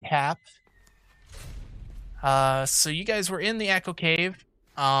recap. So you guys were in the Echo Cave.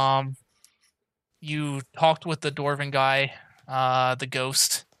 You talked with the Dwarven guy, the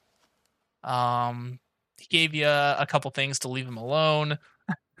ghost. He gave you a couple things to leave him alone.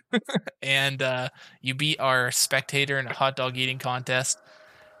 And you beat our spectator in a hot dog eating contest.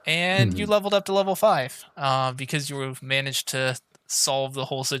 And you leveled up to level 5 because you managed to solve the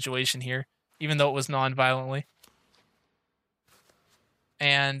whole situation here, even though it was non-violently.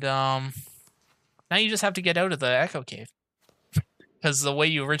 And now you just have to get out of the Echo Cave. Because the way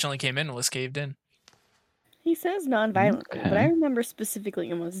you originally came in was caved in. He says non-violently, but I remember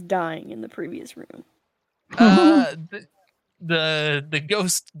specifically almost dying in the previous room. The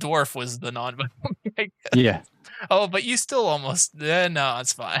ghost dwarf was the non-violent. Yeah. Oh, but you still almost... no,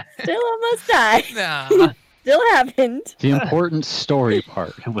 it's fine. Still almost died. Nah. Still happened. The important story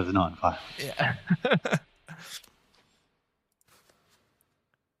part was non-violent. Yeah.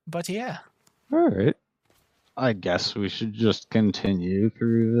 But yeah. All right. I guess we should just continue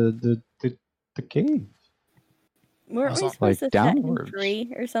through the cave. Weren't we supposed to set him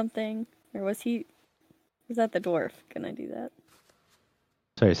free or something? Or was that the dwarf? Can I do that?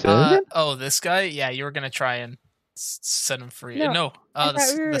 Sorry, say that again? Oh, this guy? Yeah, you were gonna try and set him free. No,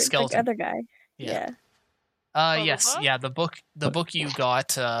 The skeleton. The other guy. Yeah. Yes, yeah. The book you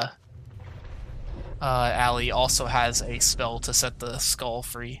got, Allie, also has a spell to set the skull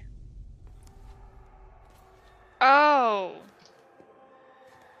free. Oh.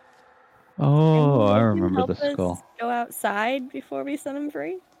 Oh, I remember the skull. Go outside before we set him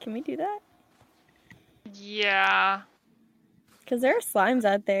free? Can we do that? Yeah. Because there are slimes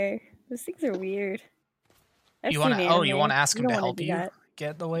out there. Those things are weird. You want to ask him to help you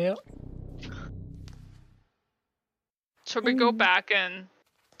get the way out? Should we go back and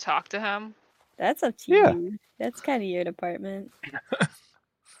talk to him? That's up to you. That's kind of your department.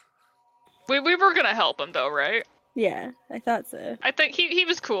 We were gonna help him though, right? Yeah, I thought so. I think he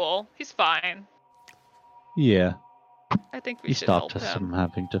was cool. He's fine. Yeah. I think we should help him. He stopped us from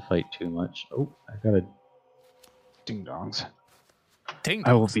having to fight too much. Oh, I gotta... Ding-dongs. Ding-dongs?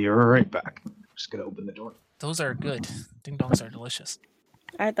 I will be right back. I'm just gonna open the door. Those are good. Ding-dongs are delicious.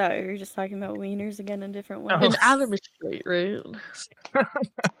 I thought we were just talking about wieners again in different ways. And Adam is straight, right?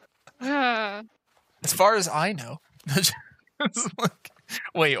 As far as I know.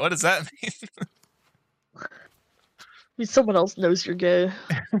 Wait, what does that mean? Someone else knows you're gay.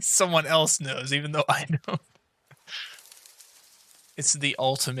 Someone else knows, even though I know. It's the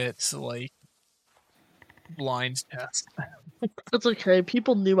ultimate, like, blind test. It's okay.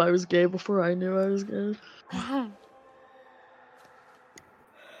 People knew I was gay before I knew I was gay.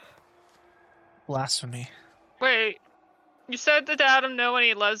 Blasphemy. Wait, you said that Adam knew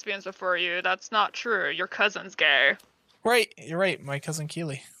any lesbians before you. That's not true. Your cousin's gay. Right, you're right. My cousin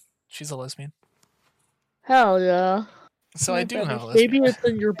Keely. She's a lesbian. Hell yeah. So I do have a lesbian. Maybe it's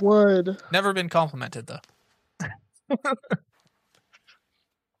in your blood. Never been complimented, though.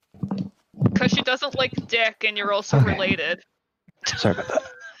 Because she doesn't like dick and you're also related. Sorry about that.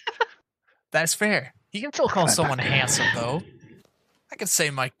 That's fair. You can still call someone handsome, though. I could say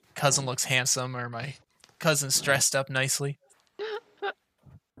my cousin looks handsome or my cousin's dressed up nicely.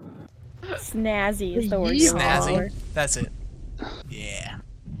 Snazzy is the word. Snazzy? That's it. Yeah.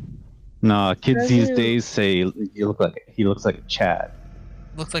 Nah, kids these days say he looks like a Chad.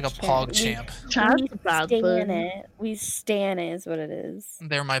 Looks like a pog champ. Chad's a bad thing. We stan it is what it is.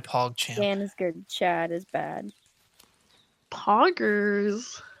 They're my pog champ. Stan is good. Chad is bad.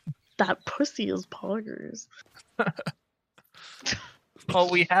 Poggers. That pussy is poggers. Well,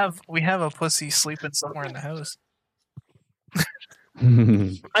 we have a pussy sleeping somewhere in the house.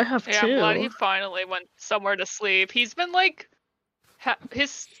 I have two. I'm glad he finally went somewhere to sleep. He's been like,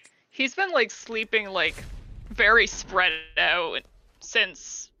 he's been like sleeping like very spread out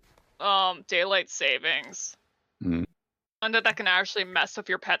since daylight savings. And that can actually mess with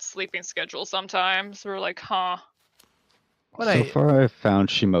your pet's sleeping schedule sometimes. We're like, huh. So far, I've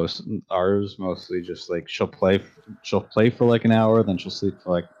found ours mostly just like she'll play for like an hour, then she'll sleep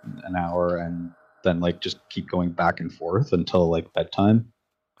for like an hour, and then like just keep going back and forth until like bedtime.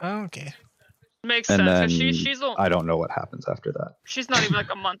 Okay. Makes and sense. Then she's I don't know what happens after that. She's not even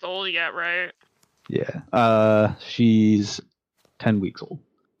like a month old yet, right? Yeah. She's 10 weeks old.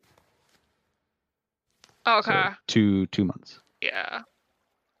 Okay. So 2 months. Yeah.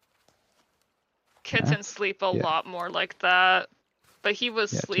 Kittens sleep a lot more like that. But he was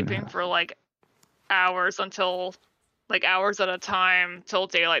sleeping for like hours at a time till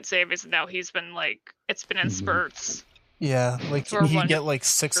daylight savings, and now he's been like, it's been in spurts. Yeah, like he get like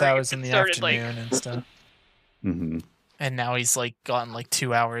 6 hours in the afternoon and stuff. Mm-hmm. And now he's like gotten like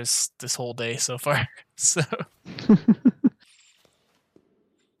 2 hours this whole day so far. So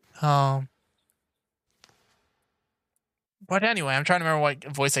but anyway, I'm trying to remember what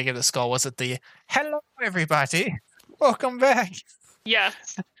voice I gave the skull. Was it the "Hello everybody, welcome back"?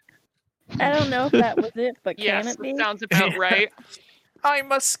 Yes. I don't know if that was it, but can Yes, it be? sounds about right.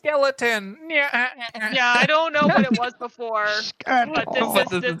 I'm a skeleton. Yeah, I don't know what it was before, but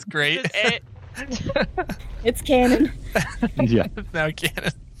this is great. This is it. It's canon. Yeah. It's now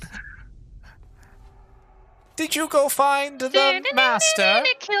canon. Did you go find the master?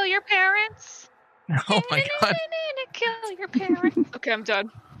 Kill your parents. Oh my god. Kill your parents. Okay, I'm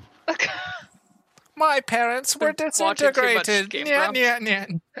done. My parents were disintegrated.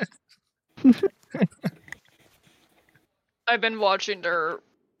 I've been watching their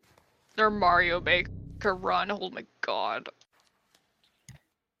Mario Maker run. Oh my god.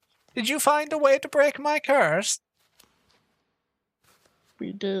 Did you find a way to break my curse?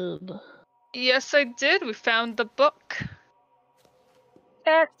 We did. Yes, I did. We found the book.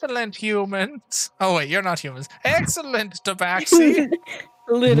 Excellent, humans. Oh wait, you're not humans. Excellent, Tabaxi.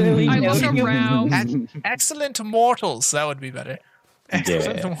 Literally, I no look humans. around. Excellent mortals. That would be better.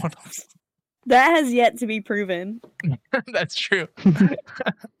 Excellent mortals. That has yet to be proven. That's true.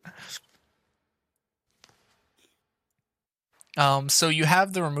 So you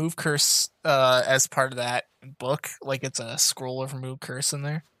have the remove curse as part of that book. Like it's a scroll of remove curse in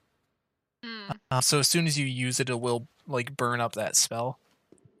there. So as soon as you use it, it will like burn up that spell.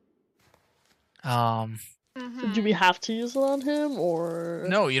 Do we have to use it on him, or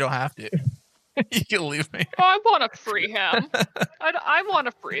no? You don't have to. You can leave me. Oh, I want to free him. I want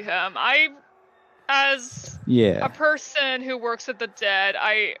to free him. As a person who works with the dead,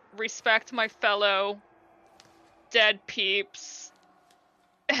 I respect my fellow dead peeps.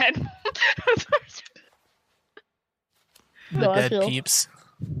 And the dead peeps.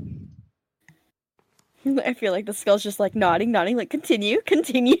 I feel like the skull's just like nodding, like continue.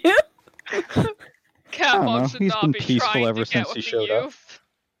 Catbog should He's not been be peaceful trying ever to get since with he the showed up. youth.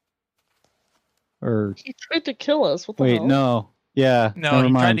 Or he tried to kill us? What the wait, hell? no. Yeah, no, never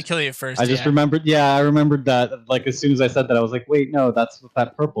he mind. tried to kill you first. I just remembered. Yeah, I remembered that. Like as soon as I said that, I was like, "Wait, no, that's what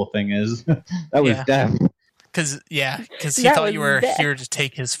that purple thing is." That was death. Because he thought you were here to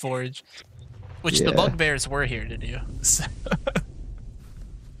take his forge, which the bugbears were here to do. So.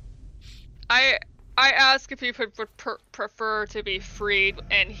 I ask if you would prefer to be freed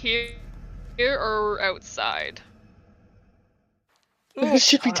in here or outside. Ooh,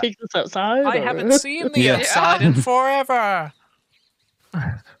 should we take this outside? I haven't seen the outside in forever.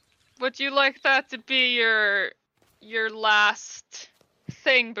 Would you like that to be your last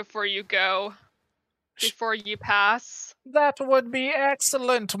thing before you go? Before you pass? That would be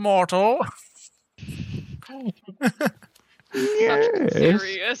excellent, mortal. Such a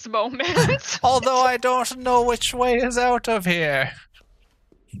serious moment. Although I don't know which way is out of here.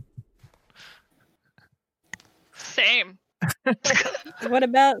 Same. What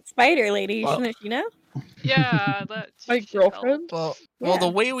about Spider Lady? Shouldn't you know? Yeah, that's my girlfriend. Well, the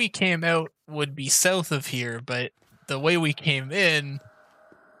way we came out would be south of here, but the way we came in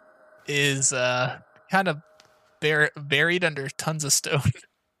is kind of buried under tons of stone.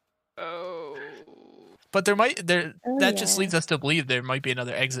 Oh. But that just leads us to believe there might be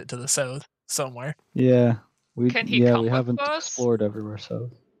another exit to the south somewhere. Yeah, we come with haven't us? explored everywhere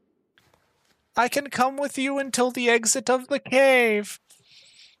south. I can come with you until the exit of the cave.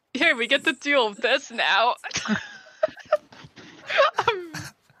 Here, we get to deal with this now.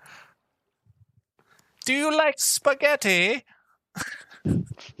 Do you like spaghetti? I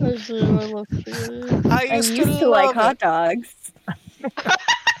do. I love spaghetti. I used to like hot dogs.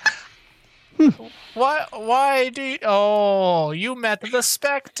 Why do you... Oh, you met the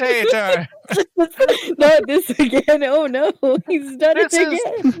spectator. Not this again. Oh no, he's done it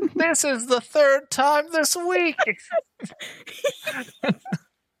again. This is the third time this week.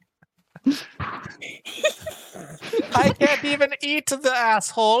 I can't even eat the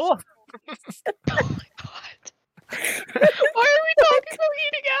asshole. Oh my god. Why are we talking about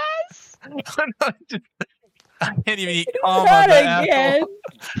eating ass? I can't even eat calm Not on the again. apple.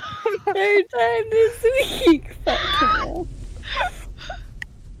 Third time this week.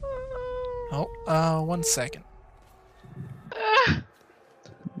 Oh, 1 second.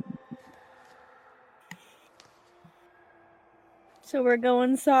 So we're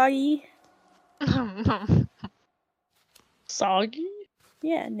going soggy. Soggy?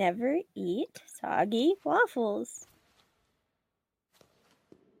 Yeah, never eat soggy waffles.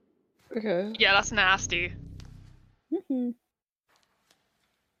 Okay. Yeah, that's nasty. Mm-hmm.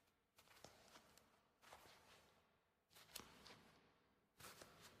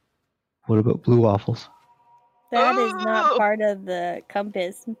 What about blue waffles? That is not part of the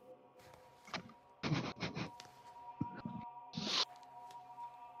compass.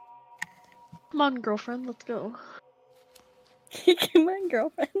 Come on, girlfriend, let's go. Come on,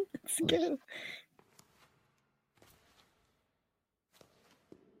 girlfriend, let's go.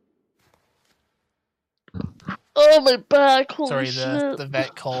 Oh, my back! Holy Sorry, shit! the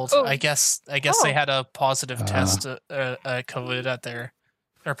vet called. Oh. I guess they had a positive test, COVID at their,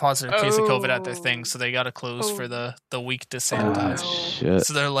 or positive case of COVID at their thing, so they got to close for the week to sanitize. no. Shit.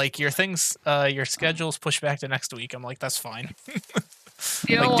 So they're like, your schedule's pushed back to next week. I'm like, that's fine.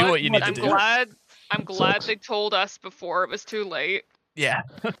 You know like, do what you need to do. I'm glad they told us before it was too late. Yeah.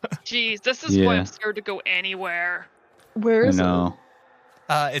 Jeez, this is why I'm scared to go anywhere. Where is it?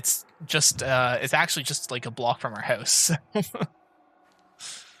 It's just it's actually just like a block from our house.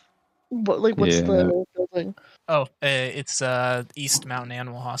 What's the building? Oh, it's East Mountain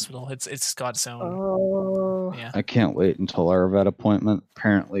Animal Hospital. It's got its own. Oh. Yeah. I can't wait until our vet appointment.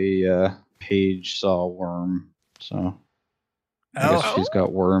 Apparently, Paige saw a worm, so I guess she's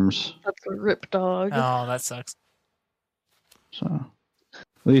got worms. That's a rip dog. Oh, that sucks. So at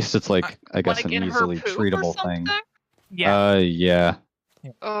least it's like I guess an easily treatable thing. Yeah. Yeah.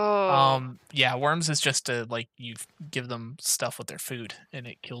 Oh. Yeah, worms is just like you give them stuff with their food and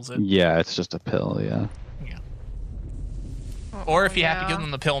it kills it. Yeah, it's just a pill, yeah. Yeah. Or if you have to give them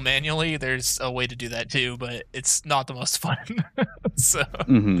the pill manually, there's a way to do that too, but it's not the most fun. So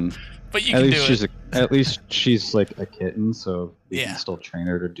but you can do it. At least she's like a kitten, so you can still train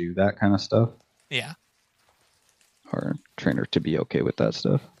her to do that kind of stuff. Yeah. Or train her to be okay with that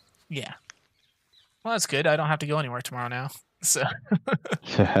stuff. Yeah. Well, that's good. I don't have to go anywhere tomorrow now. So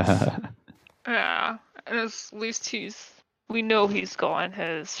yeah, and at least we know he's gotten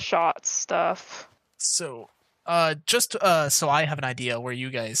his shot stuff. So so I have an idea where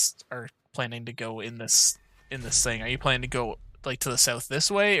you guys are planning to go in this thing. Are you planning to go like to the south this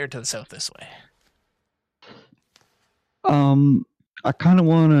way or to the south this way? I kind of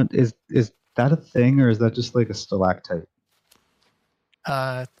want to. Is that a thing or is that just like a stalactite?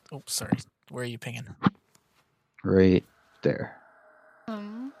 Oh, sorry. Where are you pinging? Right there.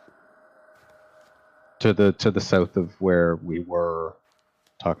 To the south of where we were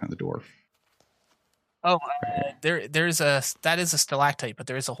talking to the dwarf. Oh, that is a stalactite, but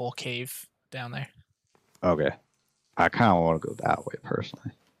there is a whole cave down there. Okay. I kind of want to go that way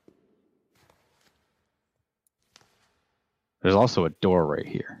personally. There's also a door right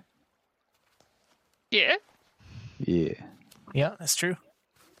here. Yeah? Yeah. Yeah, that's true.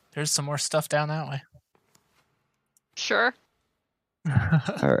 There's some more stuff down that way. Sure.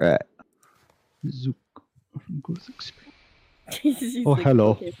 All right. Oh,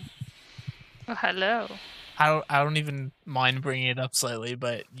 hello. Oh, hello. I don't even mind bringing it up slightly,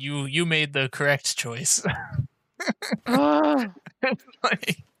 but you made the correct choice.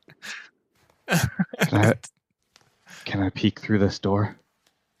 Like, Can I peek through this door?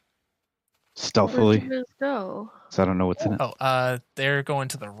 Stealthily? Where'd you guys go? So I don't know what's in it. Oh, they're going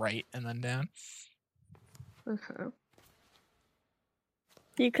to the right and then down. Okay.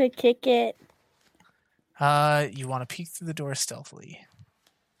 You could kick it. You want to peek through the door stealthily.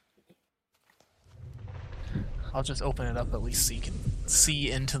 I'll just open it up at least so you can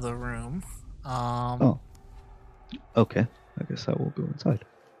see into the room. Oh. Okay. I guess I will go inside.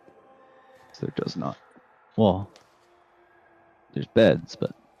 So there does not. Well, there's beds,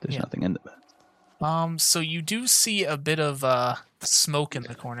 but there's nothing in the beds. So you do see a bit of smoke in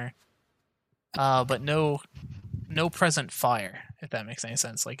the corner. But no present fire, if that makes any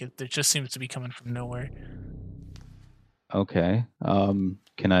sense. Like it just seems to be coming from nowhere. Okay.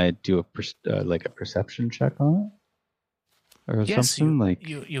 Can I do a perception check on it, or something like?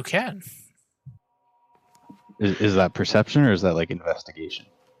 You can. Is that perception or is that like investigation?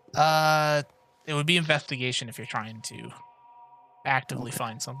 It would be investigation if you're trying to actively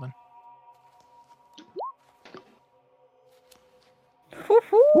find something.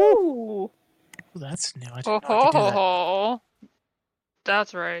 Woohoo! That's new. I didn't know I could do that.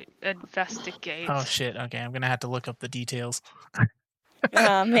 That's right. Investigate. Oh shit. Okay, I'm gonna have to look up the details.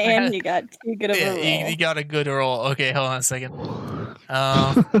 Oh man, you got too good of a roll. You got a good roll. Okay, hold on a second.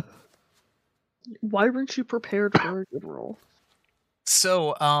 Why weren't you prepared for a good roll?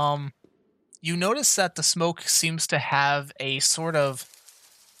 So, you notice that the smoke seems to have a sort of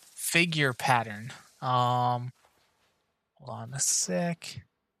figure pattern. Hold on a sec.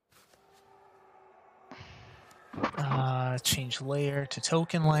 Change layer to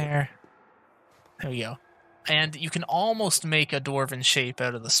token layer. There we go. And you can almost make a dwarven shape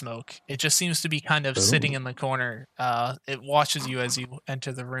out of the smoke. It just seems to be kind of sitting in the corner. It watches you as you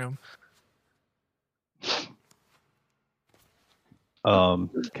enter the room.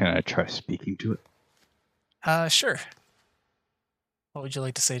 Can I try speaking to it? Sure. What would you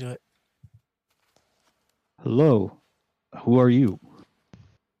like to say to it? Hello. Who are you?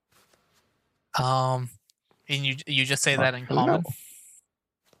 And you just say that in common?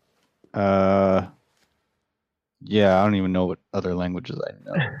 Yeah, I don't even know what other languages I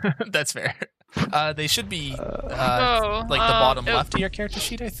know. That's fair. They should be like the bottom left of your character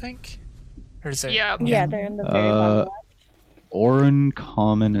sheet, I think. Or is there? Yeah, they're in the very bottom left. Orin,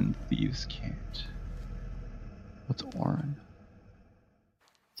 Common, and Thieves' Cant. What's Orin?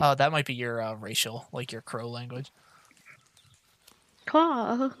 Oh, that might be your racial, like your crow language.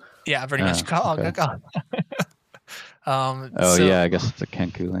 Caw. Yeah, pretty much. Caw, okay. caw. Yeah, I guess it's a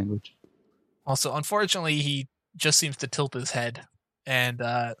Kenku language. Also, unfortunately, he just seems to tilt his head, and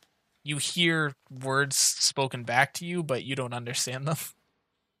you hear words spoken back to you, but you don't understand them.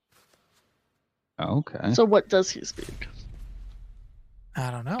 Okay. So what does he speak? I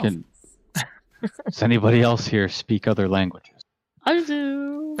don't know. Does anybody else here speak other languages? I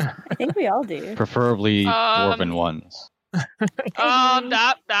do. I think we all do. Preferably dwarven ones.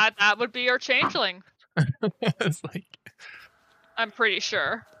 That would be your changeling. It's like... I'm pretty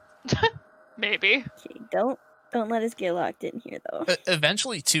sure. Maybe. Okay, don't let us get locked in here, though.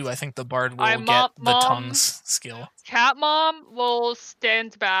 Eventually, too, I think the bard will get the tongues skill. Cat Mom will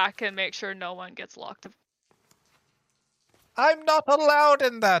stand back and make sure no one gets locked. I'm not allowed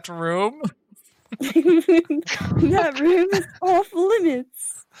in that room. That room is off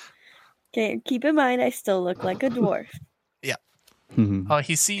limits. Okay, keep in mind I still look like a dwarf. Yeah.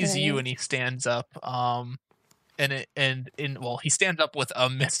 He sees you and he stands up. He stands up with a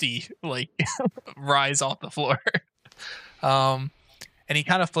misty like rise off the floor. And he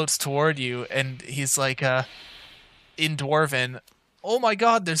kind of floats toward you, and he's like, in Dwarven, "Oh my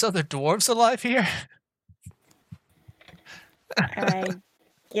God, there's other dwarves alive here." I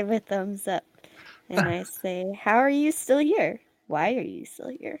give a thumbs up, and I say, "How are you still here? Why are you still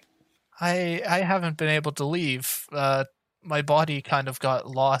here?" I haven't been able to leave. My body kind of got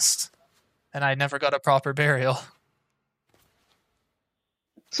lost, and I never got a proper burial.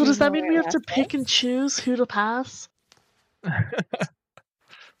 So does that mean we have to pick and choose who to pass?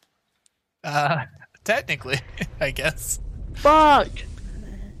 Technically, I guess. Fuck!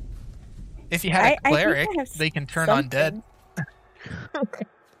 If you had a cleric, I they can turn undead.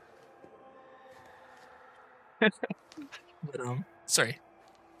 Sorry.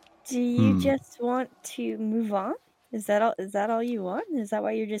 Do you just want to move on? Is that all? Is that all you want? Is that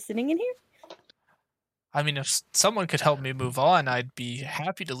why you're just sitting in here? I mean, if someone could help me move on, I'd be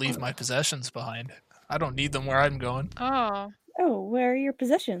happy to leave my possessions behind. I don't need them where I'm going. Oh, where are your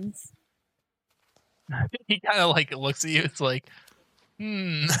possessions? He kind of like looks at you. It's like,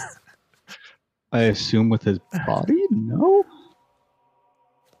 I assume with his body? No?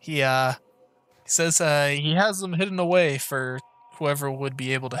 He says he has them hidden away for whoever would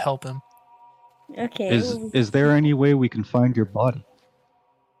be able to help him. Okay. Is there any way we can find your body?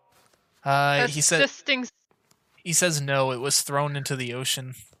 He says no, it was thrown into the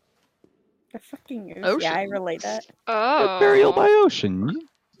ocean. The fucking ocean? Yeah, I relate that. Oh. Burial by ocean.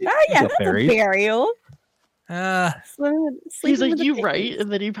 Oh yeah, that's a burial. He's like, you right,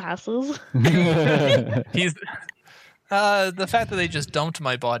 and then he passes. He's the fact that they just dumped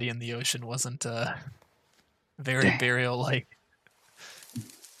my body in the ocean wasn't very burial-like.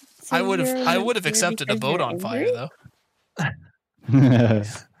 So I would have accepted a boat on fire though.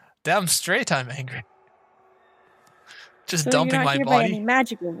 Damn straight, I'm angry. Just dumping you're not my here body. By any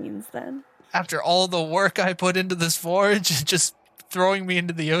magical means, then. After all the work I put into this forge, just throwing me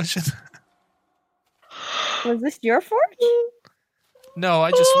into the ocean. Was this your forge? No, I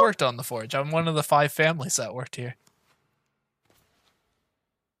just worked on the forge. I'm one of the 5 families that worked here.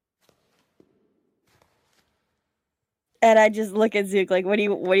 And I just look at Zook like, what do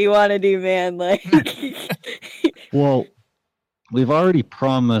you want to do, man? Like, well, we've already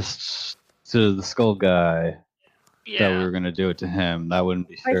promised to the skull guy that we were going to do it to him. That wouldn't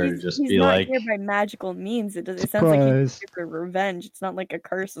be fair to just be like. He's not here by magical means. It sounds like he's here for revenge. It's not like a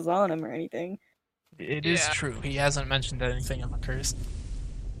curse is on him or anything. It is true. He hasn't mentioned anything on the curse.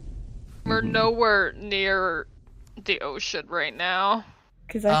 We're nowhere near the ocean right now.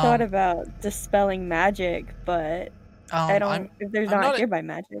 Because I thought about dispelling magic, but I don't. If there's not here by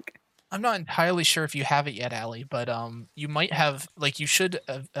magic. I'm not entirely sure if you have it yet, Allie, but you might have, like, you should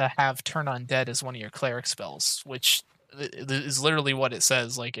have Turn Undead as one of your cleric spells, which is literally what it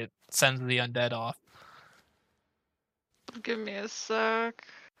says. Like, it sends the undead off. Give me a sec.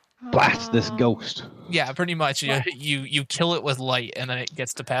 Blast this ghost. Yeah, pretty much. You kill it with light, and then it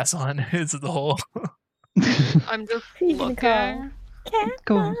gets to pass on. Is the whole. I'm just looking.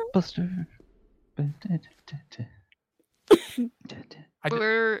 Ghostbuster.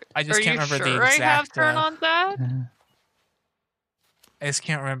 I just can't remember the exact. I have turn on that? I just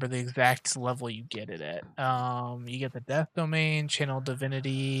can't remember the exact level you get it at. You get the Death Domain, Channel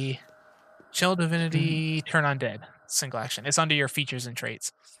Divinity, turn on Dead, single action. It's under your features and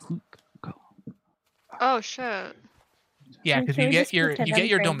traits. Oh shit. Yeah, because you get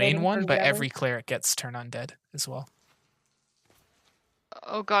your domain one, but every cleric gets turn on Dead as well.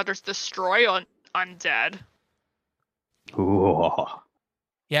 Oh god, there's destroy on undead. Ooh.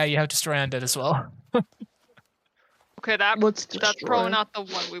 Yeah, you have destroy undead as well. Okay, that's probably not the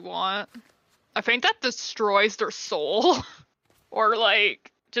one we want. I think that destroys their soul. Or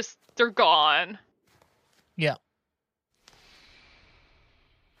like just they're gone. Yeah.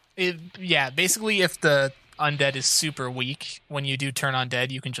 Basically if the undead is super weak, when you do turn on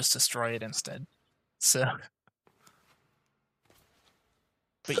dead, you can just destroy it instead. So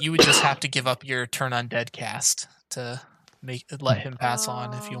but you would just have to give up your turn on dead cast to let him pass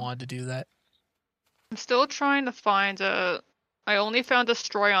on if you wanted to do that. I'm still trying to find I only found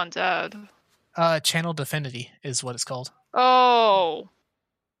destroy undead. Channel Divinity is what it's called. Oh.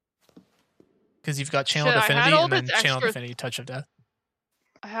 Because you've got Channel Divinity and then Channel Divinity Touch of Death.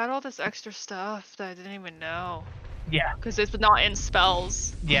 I had all this extra stuff that I didn't even know. Yeah. Because it's not in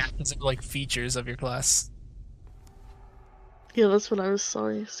spells. Yeah, it's like features of your class. Yeah, that's what I was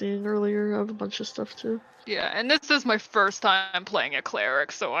seeing earlier. I have a bunch of stuff too. Yeah, and this is my first time playing a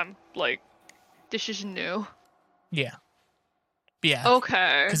cleric, so I'm like, this is new. Yeah. Yeah.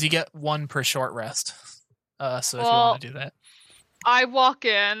 Okay. Because you get one per short rest. So if you want to do that. I walk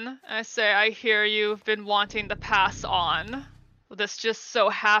in and I say, I hear you've been wanting to pass on. This just so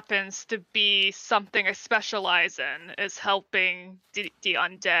happens to be something I specialize in, is helping the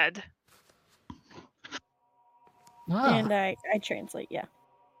undead. Oh. And I translate, yeah.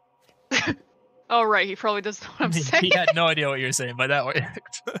 Oh right, he probably doesn't know what I'm saying. He had no idea what you were saying, but that worked.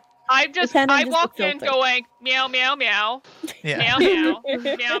 I walk in going, meow, meow, meow. Yeah. Meow, meow.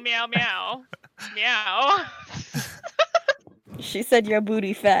 Meow, meow, meow. Meow. She said your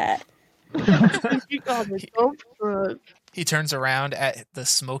booty fat. He turns around at the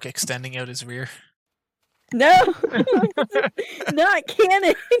smoke extending out his rear. No! Not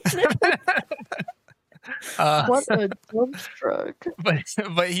canon! What a dump truck.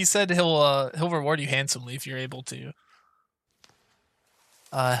 But he said he'll reward you handsomely if you're able to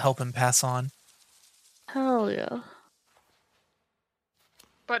help him pass on. Hell yeah.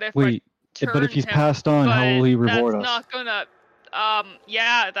 But if but if he's passed on, how will he reward us? That's not gonna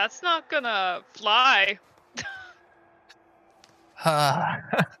that's not gonna fly.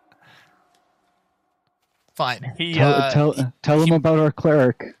 Fine. Tell him about our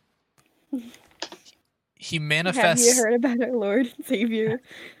cleric. He manifests. Have you heard about our Lord and Savior,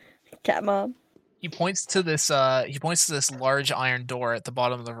 Cat Mom? He points to this large iron door at the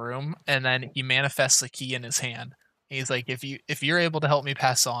bottom of the room, and then he manifests a key in his hand. He's like, if you're able to help me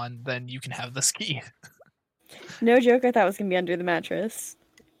pass on, then you can have this key. No joke, I thought it was gonna be under the mattress.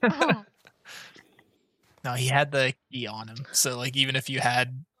 Oh. No, he had the key on him, so like even if you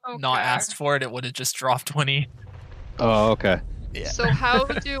had not asked for it, it would have just dropped when he. Oh, okay. Yeah. So how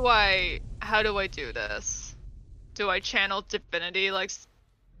do I do this? Do I channel divinity, like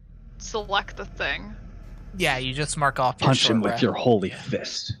select the thing? Yeah, you just mark off. Punch him with your holy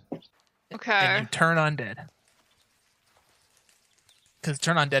fist. Okay. And you turn undead. Because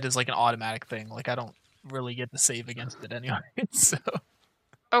turn undead is like an automatic thing. Like I don't really get to save against it anyway. So.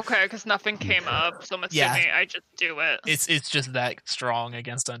 Okay, because nothing came up, so I'm assuming I just do it. It's just that strong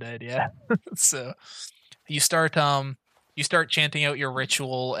against undead, yeah. So you start chanting out your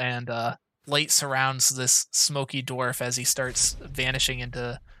ritual, and light surrounds this smoky dwarf as he starts vanishing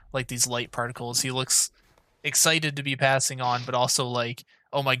into like these light particles. He looks excited to be passing on, but also like,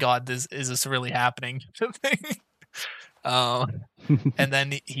 oh my god, is this really happening? And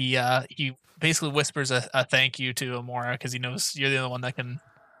then he basically whispers a thank you to Amora because he knows you're the only one that can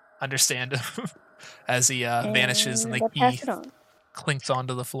understand him as he vanishes and the key clinks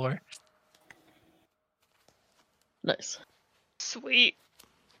onto the floor. Nice. Sweet.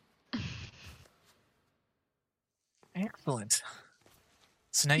 Excellent.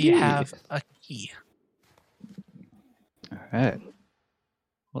 So now you have a key. All right.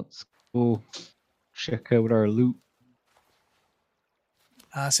 Let's go check out our loot.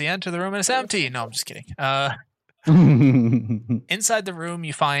 So you enter the room and it's empty. No, I'm just kidding. Inside the room,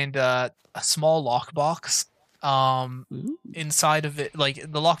 you find a small lockbox. Inside of it, like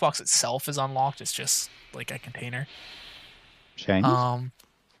the lockbox itself is unlocked. It's just like a container. Shiny.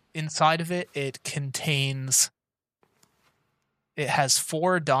 Inside of it, it contains It has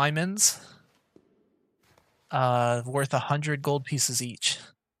 4 diamonds, worth 100 gold pieces each.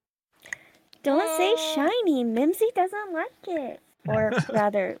 Don't say shiny. Mimsy doesn't like it. Or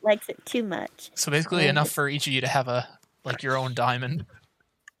rather, likes it too much. So basically enough for each of you to have your own diamond.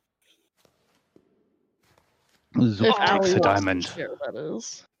 Zook takes a diamond. Share, that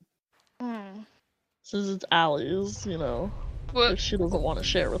is. Since it's Allie's, if she doesn't want to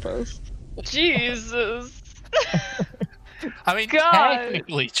share with us. Jesus. I mean, God.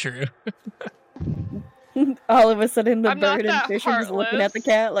 technically true. All of a sudden, the I'm bird not and that fish are just looking at the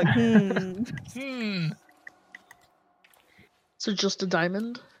cat like, So just a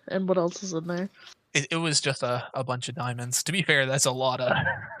diamond? And what else is in there? It was just a bunch of diamonds. To be fair, that's a lot of...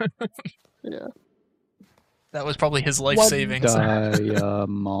 Yeah. That was probably his life savings. Diamond.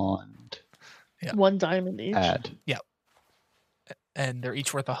 Yeah. 1 diamond each. Add. Yeah. And they're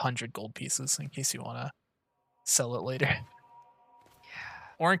each worth 100 gold pieces in case you want to sell it later.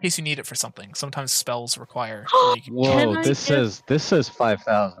 Or in case you need it for something. Sometimes spells require... Whoa, this says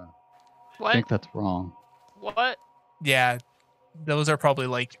 5,000. What? I think that's wrong. What? Yeah, those are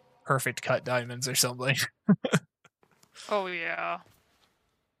probably perfect cut diamonds or something. Oh yeah.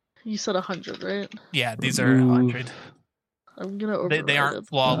 You said 100, right? Yeah, these are 100. I'm gonna override They aren't it.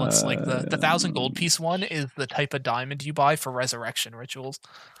 flawless. Like the 1,000 gold piece one is the type of diamond you buy for resurrection rituals.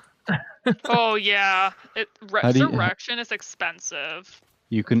 Oh yeah, resurrection is expensive.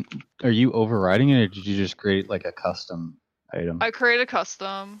 Are you overriding it, or did you just create a custom item? I created a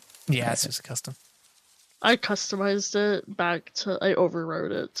custom. Yeah, it's just a custom. I customized it back to. I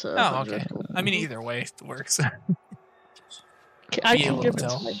overrode it to. Oh, okay. I mean, either way it works. I can give it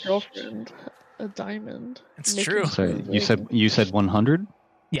to my girlfriend a diamond. It's true. Sorry, you said 100?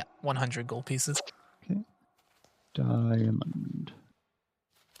 Yeah, 100 gold pieces. Okay. Diamond.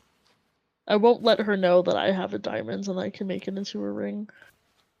 I won't let her know that I have a diamond and I can make it into a ring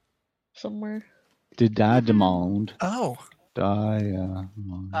somewhere. Diamond. Oh.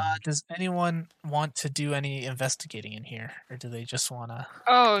 Diamond. Does anyone want to do any investigating in here, or do they just want to?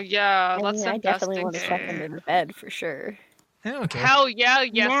 Oh yeah, let's I investigate. definitely want to check under the bed for sure. Okay. Hell yeah,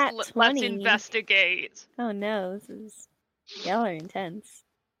 yes. Nat Let's 20. investigate. Oh no, y'all are intense.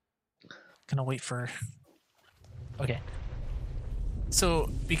 Gonna wait for. Okay. So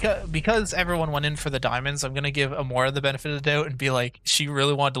because everyone went in for the diamonds, I'm gonna give Amora the benefit of the doubt and be like, she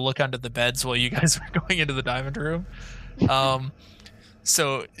really wanted to look under the beds while you guys were going into the diamond room.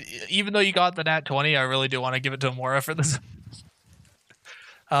 So even though you got the nat 20, I really do want to give it to Amora for this.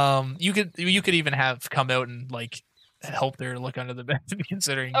 You could even have come out and helped her look under the bed,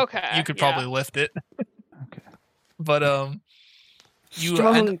 considering you could probably lift it. Okay. But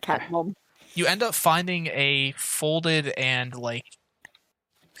Strong cat mom. You end up finding a folded and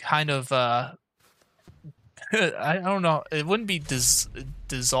kind of I don't know, it wouldn't be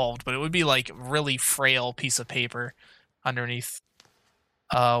dissolved, but it would be really frail piece of paper underneath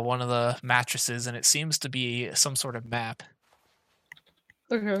one of the mattresses, and it seems to be some sort of map.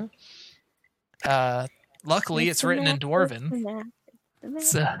 Okay. Luckily it's written in Dwarven.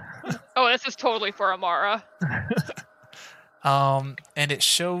 Oh, this is totally for Amara. And it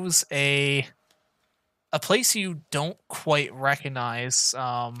shows a place you don't quite recognize,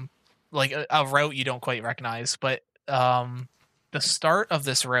 a route you don't quite recognize, but the start of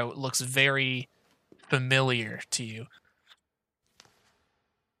this route looks very familiar to you.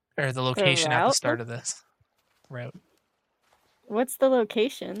 Or the location at the start of this route. What's the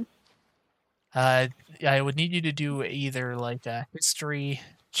location? I would need you to do either a history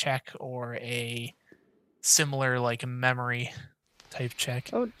check or a similar memory type check.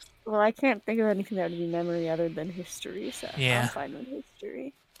 Oh, well, I can't think of anything that would be memory other than history, so yeah. I'm fine with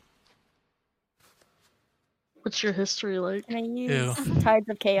history. What's your history like? Can I use Tides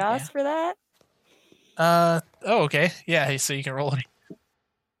of Chaos for that? Oh, okay. Yeah, so you can roll it.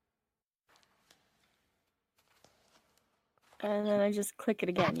 And then I just click it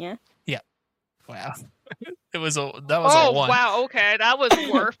again, yeah? Yeah. Wow. That was a 1. Oh, wow, okay, that was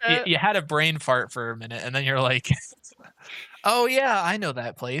worth it. You had a brain fart for a minute, and then you're like, oh yeah, I know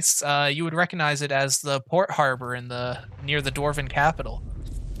that place. You would recognize it as the port harbor near the Dwarven capital.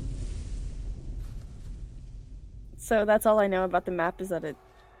 So that's all I know about the map, is that the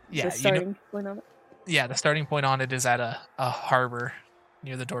starting point on it? Yeah, the starting point on it is at a harbor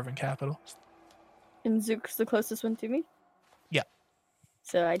near the Dwarven capital. And Zook's the closest one to me? Yeah.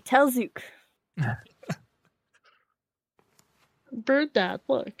 So I tell Zook. Bird Dad,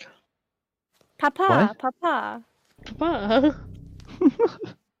 look. Papa. Papa. I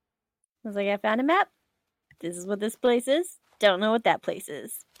was like, I found a map. This is what this place is. Don't know what that place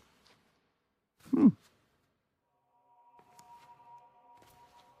is.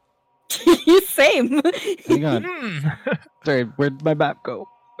 Same. Hang on. Sorry, where'd my map go?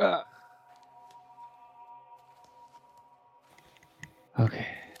 Okay.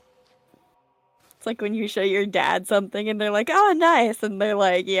 It's like when you show your dad something and they're like, "Oh, nice," and they're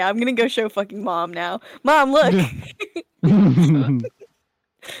like, "Yeah, I'm gonna go show fucking mom now. Mom, look, look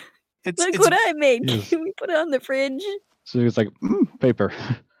what I made. Yes. Can we put it on the fridge?" So it's like paper.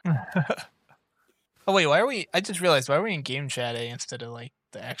 Oh wait, why are we? I just realized why are we in game chat instead of like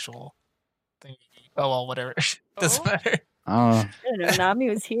the actual thing? Oh well, whatever. Doesn't matter. I don't know. Nami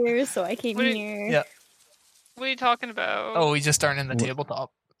was here, so I came here. Yeah. What are you talking about? Oh, we just aren't in the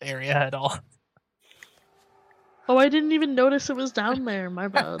tabletop area at all. Oh, I didn't even notice it was down there. My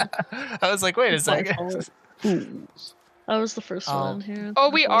bad. I was like, wait a second. I was the first one here.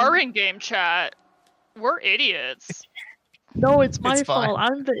 Oh, we are in game chat. We're idiots. No, it's my fault.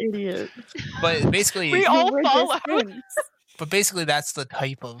 I'm the idiot. But basically, we all fall out. But basically, that's the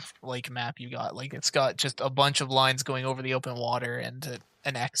type of like map you got. Like, it's got just a bunch of lines going over the open water and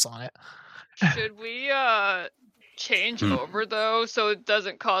an X on it. Should we change over though, so it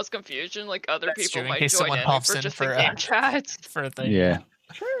doesn't cause confusion? Like other people might join in for just a game chat. For a thing. Yeah.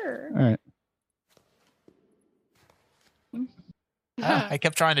 Sure. All right. I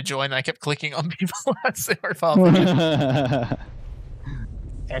kept trying to join and I kept clicking on people as they were following.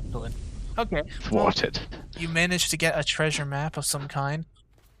 Excellent. Okay. Thwarted. You managed to get a treasure map of some kind.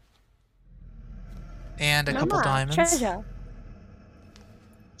 And a couple diamonds. Treasure.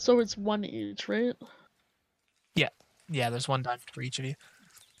 So it's one each, right? Yeah. Yeah, there's one diamond for each of you.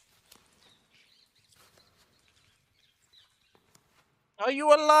 Are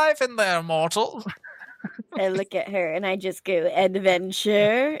you alive in there, mortal? I look at her and I just go,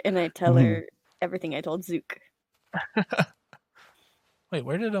 "Adventure," and I tell her everything I told Zook. Wait,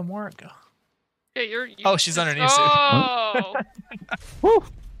 where did Amora go? Yeah, oh, she's underneath. Oh. Woo!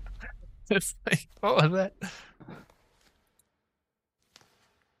 It's like, what was that?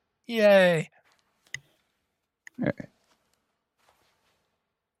 Yay! All right.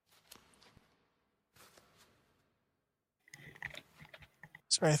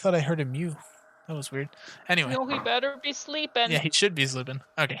 Sorry, I thought I heard a mew. That was weird. Anyway. No, he better be sleeping. Yeah, he should be sleeping.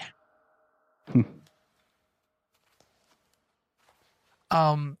 Okay.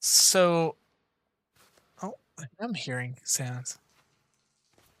 So... Oh, I'm hearing sounds.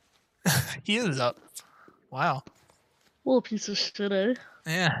 He is up. Wow. Little piece of shit, eh?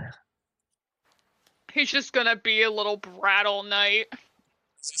 Yeah. He's just gonna be a little brat all night.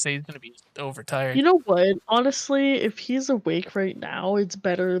 Say he's gonna be overtired. You know what? Honestly, if he's awake right now, it's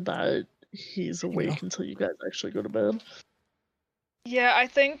better that he's awake until you guys actually go to bed. Yeah, I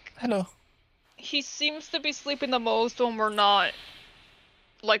think. Hello. He seems to be sleeping the most when we're not,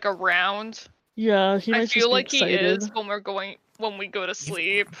 like, around. Yeah, he might I feel just be like excited. he is when we go to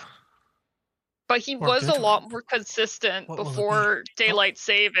sleep. But he was a lot more consistent before daylight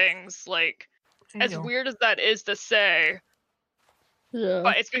savings. Like, as weird as that is to say. Yeah.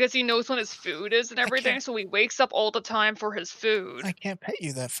 But it's because he knows when his food is and everything, so he wakes up all the time for his food. I can't pet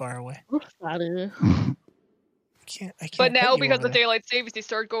you that far away. Fatty. I can't but now, because of daylight savings, he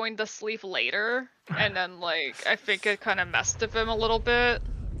started going to sleep later. And then, like, I think it kind of messed with him a little bit.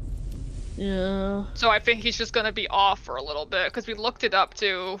 Yeah. So I think he's just going to be off for a little bit, because we looked it up,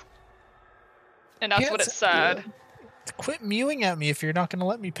 too. And that's what it said. Yeah. Quit mewing at me if you're not going to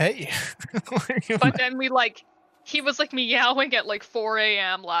let me pet you. But then he was like meowing at like 4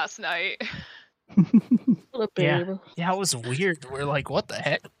 a.m. last night. What a babe. Yeah, it was weird. We're like, what the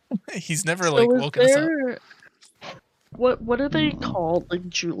heck? He's never like woken us up. What are they called? Like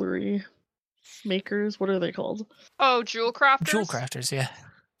jewelry makers? What are they called? Oh, jewel crafters? Jewel crafters, yeah.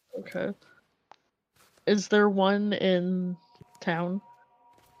 Okay. Is there one in town?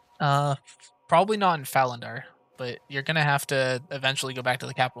 Probably not in Falandar, but you're gonna have to eventually go back to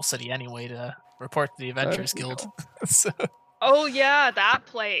the capital city anyway to report to the Adventurers Guild. So, oh yeah, that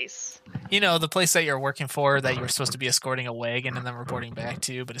place. You know, the place that you're working for that you were supposed to be escorting a wagon and then reporting back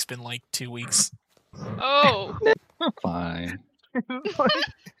to, but it's been like 2 weeks. Oh. Fine.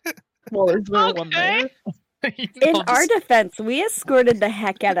 Well, is there one there? In our defense, we escorted the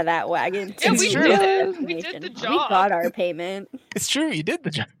heck out of that wagon. Yeah, we did. We did the job. We got our payment. It's true, you did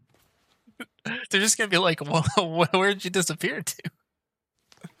the job. They're just gonna be like, well, where'd you disappear to?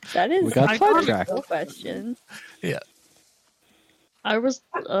 That is a question. Yeah. I was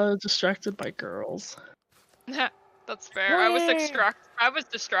distracted by girls. That's fair. I was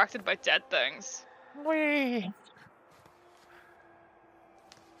distracted by dead things.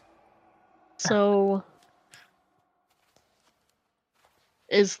 So,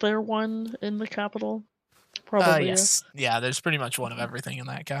 is there one in the capital? Probably. Yes. Yeah, there's pretty much one of everything in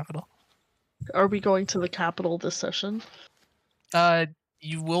that capital. Are we going to the capital this session?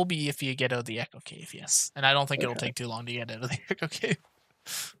 You will be if you get out of the Echo Cave, yes. And I don't think it'll take too long to get out of the Echo Cave.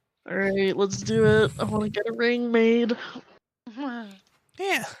 Alright, let's do it. I want to get a ring made.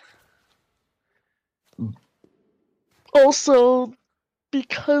 Yeah. Also,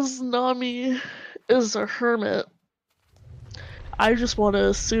 because Nami is a hermit, I just want to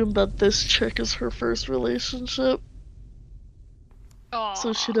assume that this chick is her first relationship. Aww.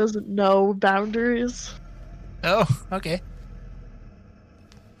 So she doesn't know boundaries. Oh, okay.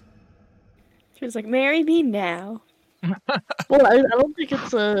 She was like, marry me now. Well, I don't think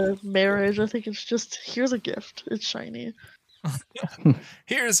it's a marriage. I think it's just, here's a gift. It's shiny.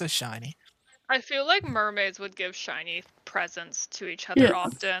 Here's a shiny. I feel like mermaids would give shiny presents to each other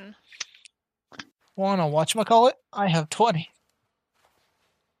often. Wanna whatchamacallit? I have 20.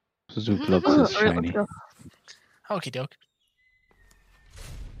 Zoop looks shiny. Okie doke.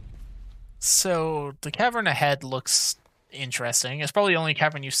 So, the cavern ahead looks interesting. It's probably the only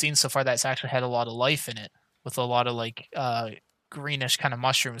cavern you've seen so far that's actually had a lot of life in it, with a lot of, like, greenish kind of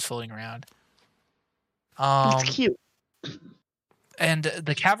mushrooms floating around. It's cute. And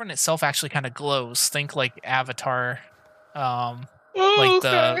the cavern itself actually kind of glows. Think like Avatar, the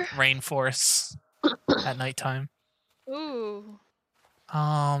rainforests at nighttime. Ooh.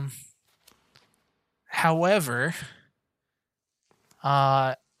 However,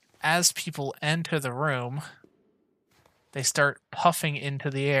 as people enter the room, they start puffing into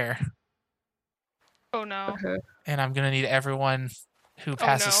the air. Oh no. Okay. And I'm gonna need everyone who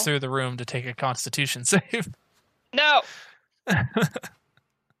passes through the room to take a Constitution save. No. The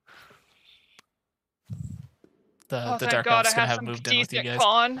Dark Elf's gonna have moved in with you guys.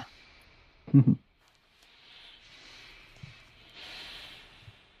 Con.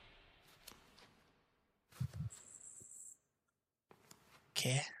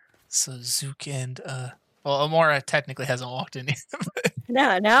 Okay, so Zook and well, Amora technically hasn't walked in yet.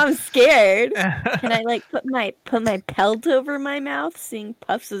 No, now I'm scared. Can I like put my pelt over my mouth, seeing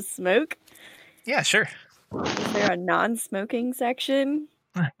puffs of smoke? Yeah, sure. Is there a non-smoking section?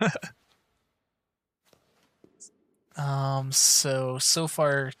 So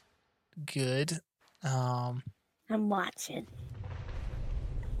far, good. I'm watching.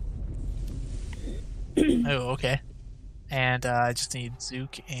 Oh, okay. And I just need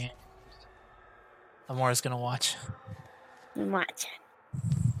Zook and Amora's gonna watch. I'm watching.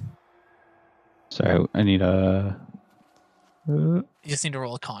 Sorry, I need a. You just need to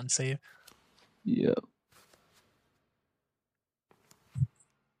roll a con save. Yep.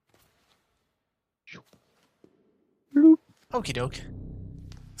 Okie doke.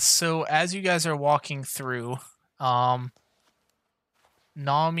 So as you guys are walking through,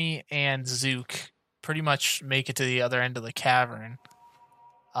 Nami and Zook pretty much make it to the other end of the cavern.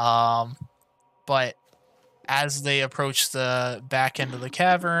 But as they approach the back end of the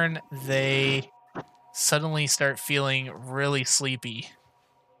cavern, they suddenly start feeling really sleepy.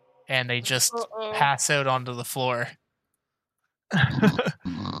 And they just pass out onto the floor.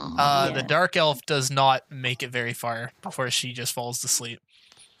 The Dark Elf does not make it very far before she just falls to sleep.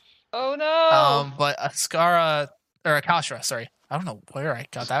 Oh no! But Akashra, sorry. I don't know where I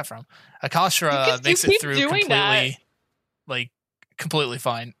got that from. Akashra makes it through completely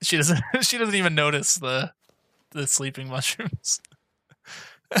fine. She doesn't even notice the sleeping mushrooms.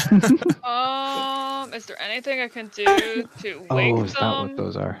 Is there anything I can do to wake them? Is that what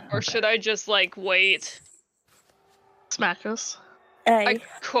those are? Or should I just like wait? Smack us. I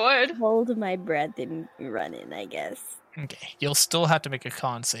could hold my breath and run in, I guess. Okay, you'll still have to make a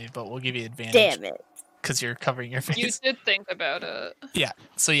con save, but we'll give you advantage. Damn it. Because you're covering your face. You did think about it. Yeah,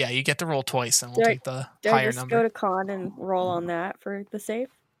 so yeah, you get to roll twice, and we'll take the higher just number. Go to con and roll on that for the save?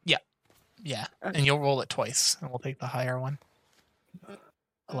 Yeah, okay. And you'll roll it twice, and we'll take the higher one.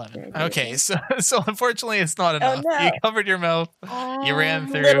 11. Okay, so unfortunately it's not enough. Oh, no. You covered your mouth, you ran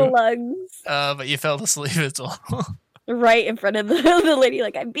through, little lungs. but you fell asleep as well. Right in front of the lady,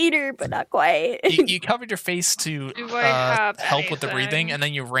 like I beat her, but not quite. You covered your face to help with the breathing, anything? and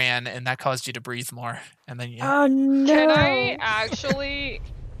then you ran, and that caused you to breathe more. And then you... Oh no! Can I actually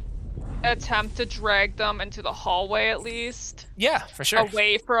attempt to drag them into the hallway at least? Yeah, for sure.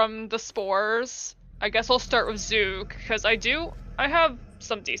 Away from the spores. I guess I'll start with Zook, because I have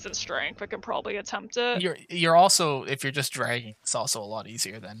some decent strength. I can probably attempt it. You're also, if you're just dragging, it's also a lot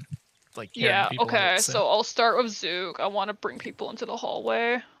easier than like carrying people okay, out, so I'll start with Zook. I want to bring people into the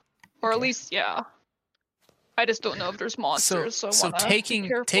hallway. Or at least, yeah. I just don't know if there's monsters, so I want to be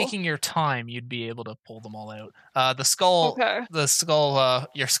careful. taking your time, you'd be able to pull them all out.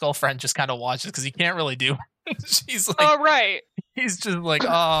 Your skull friend just kind of watches because he can't really do. She's like, oh right, He's just like,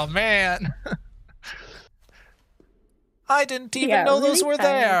 oh man. I didn't even know those were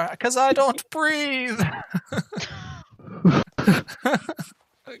there because I don't breathe.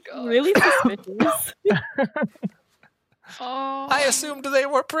 Oh, God. Really suspicious. Oh. I assumed they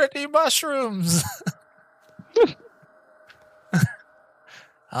were pretty mushrooms.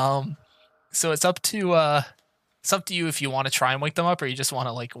 So it's up to you if you want to try and wake them up, or you just want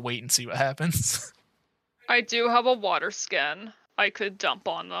to like wait and see what happens. I do have a water skin I could dump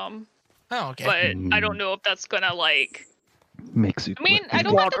on them. Oh, okay. But I don't know if that's gonna like makes you. I mean, I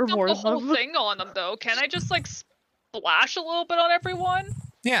don't have to dump the Waterboard whole them. thing on them though. Can I just like splash a little bit on everyone?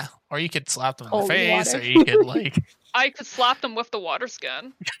 Yeah, or you could slap them in the Holy face, water. or you could like I could slap them with the water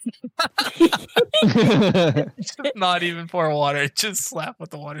skin. just not even pour water, just slap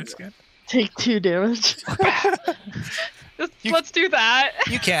with the water skin. Take 2 damage. Let's do that.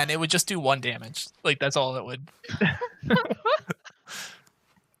 You can. It would just do 1 damage. Like that's all it would.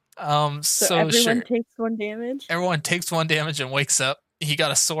 So everyone sure. takes 1 damage? Everyone takes 1 damage and wakes up. He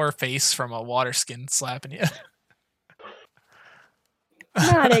got a sore face from a water skin slapping you.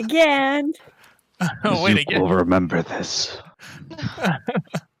 Not again. Oh, wait You again. will remember this.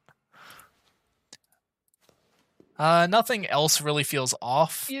 Nothing else really feels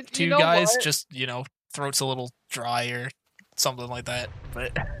off You to you know guys. what? Just, throat's a little dry or something like that.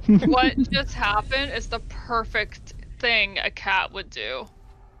 But What just happened is the perfect thing a cat would do.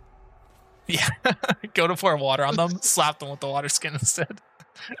 yeah, go to pour water on them, slap them with the water skin instead.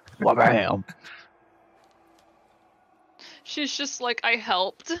 Wham! She's just like, I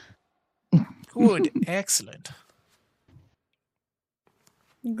helped. Good, excellent.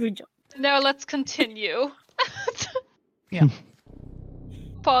 Good job. Now let's continue. Yeah.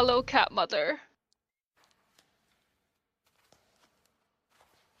 Follow cat mother.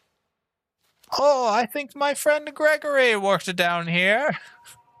 Oh, I think my friend Gregory worked down here.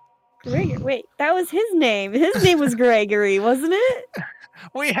 Gregory, wait, that was his name. His name was Gregory, wasn't it?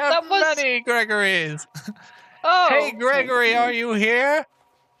 We have That was- many Gregorys. Oh, Hey, Gregory, are you here?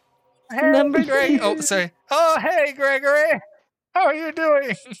 Hey, Number Greg. 2. Oh, sorry. Oh, hey, Gregory. How are you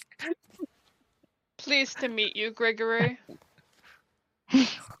doing? pleased to meet you, Gregory.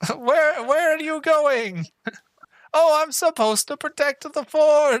 Where are you going? Oh, I'm supposed to protect the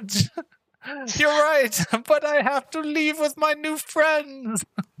forge. You're right, but I have to leave with my new friends.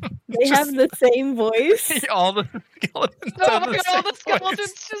 They have the same voice. All the skeletons. Oh have my god, all the same voice.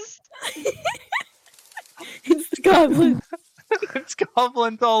 skeletons just. It's the goblin. It's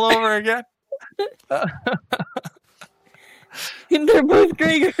goblins all over again. And they're both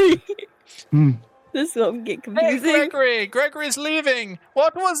Gregory. Hmm. This won't get Hey, confusing. Gregory! Gregory's leaving!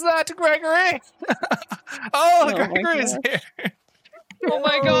 What was that, Gregory? Oh, my Gregory's gosh. here! Oh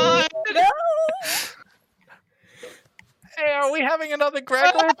my god! No! Hey, are we having another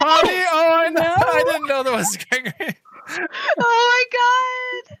Gregory party? Oh, No. I didn't know there was Gregory. Oh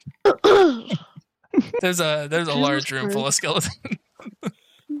my god! There's a Jesus large room full of Christ. skeletons.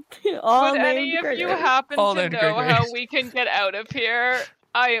 All Would any named of you Gregory. happen All to named know Gregory. how we can get out of here?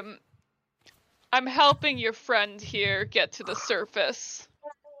 I'm helping your friend here get to the surface.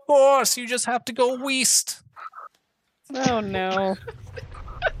 Of course, you just have to go west. Oh no.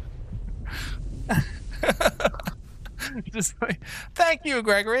 Just like, thank you,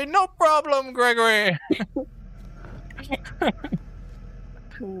 Gregory. No problem, Gregory.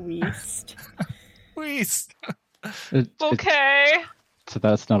 Weast. West. Okay. So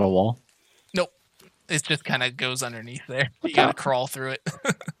that's not a wall. It just kind of goes underneath there. You gotta crawl through it.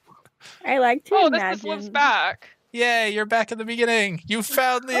 I like to Oh, this imagine. just lives back. Yay, you're back at the beginning. You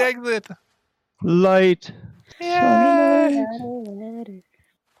found the exit. Light. Yay!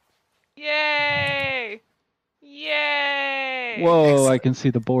 Yay! Yay! Whoa! I can see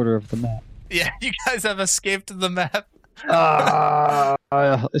the border of the map. Yeah, you guys have escaped the map.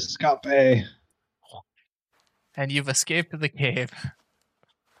 Escape. And you've escaped the cave.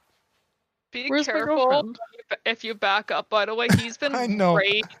 Be Where's my careful girlfriend? if you back up, by the way. He's been I know.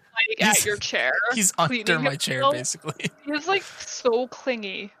 right like, He's- at your chair. He's under cleaning my chair, himself. basically. He's like so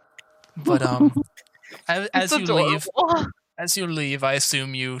clingy. But as It's you leave, adorable. I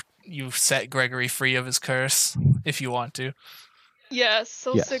assume you set Gregory free of his curse, if you want to. Yes,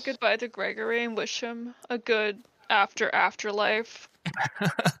 so say Yes. goodbye to Gregory and wish him a good afterlife.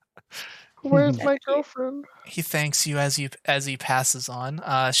 Where's my girlfriend? He thanks you as he passes on.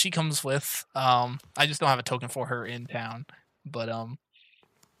 She comes with. I just don't have a token for her in town, but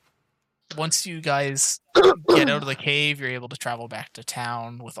once you guys get out of the cave, you're able to travel back to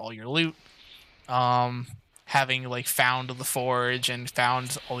town with all your loot. Having like found the forge and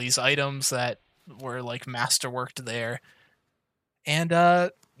found all these items that were like masterworked there.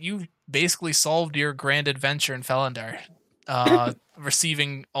 And you basically solved your grand adventure in Felindar,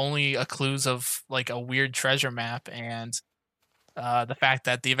 receiving only a clues of like a weird treasure map and the fact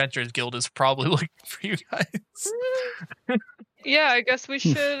that the Adventurers Guild is probably looking for you guys. Yeah, I guess we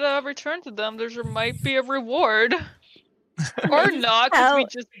should return to them. There might be a reward. Or not, because we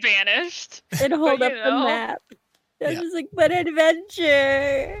just vanished. And hold up the map. That's just like, what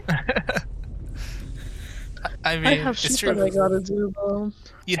adventure! I mean, I have shit that I gotta do, though.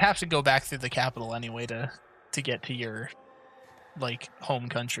 You'd have to go back through the capital anyway to get to your like home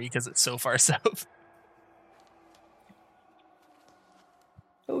country because it's so far south.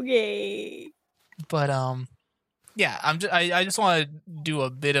 Okay. But yeah, I just want to do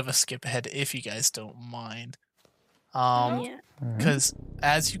a bit of a skip ahead if you guys don't mind. Because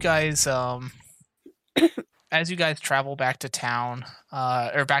as you guys travel back to town,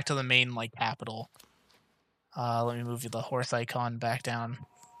 or back to the main like capital. Let me move the horse icon back down.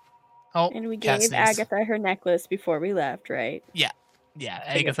 Oh, and we gave Agatha her necklace before we left, right? Yeah,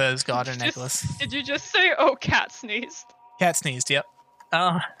 Agatha's got her necklace. Did you just say, "Oh, cat sneezed"? Cat sneezed. Yep.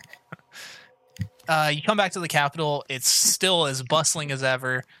 You come back to the capital. It's still as bustling as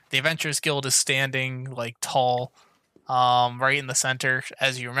ever. The Adventurers Guild is standing like tall, right in the center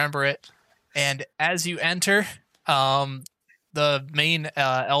as you remember it. And as you enter, the main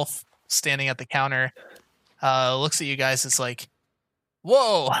elf standing at the counter looks at you guys. It's like,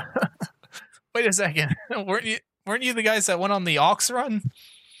 whoa! Wait a second. weren't you the guys that went on the ox run?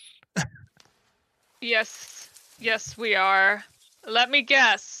 Yes, we are. Let me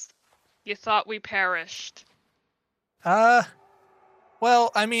guess. You thought we perished.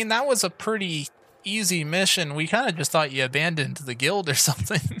 Well, I mean, that was a pretty easy mission. We kind of just thought you abandoned the guild or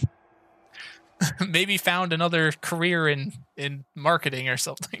something. Maybe found another career in marketing or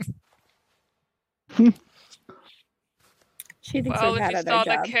something. She thinks well, if you saw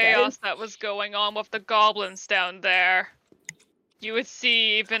the chaos that was going on with the goblins down there, you would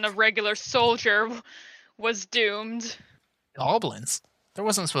see even a regular soldier was doomed. Goblins? There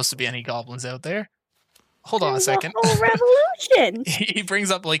wasn't supposed to be any goblins out there. Hold on a second. Whole revolution. He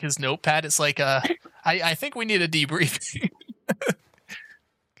brings up like his notepad. It's like, I think we need a debriefing.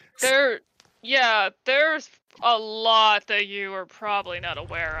 There's a lot that you are probably not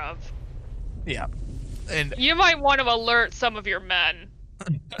aware of. Yeah. And you might want to alert some of your men.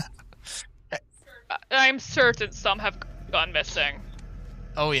 I'm certain some have gone missing.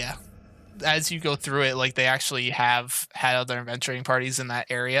 Oh yeah. As you go through it, like they actually have had other adventuring parties in that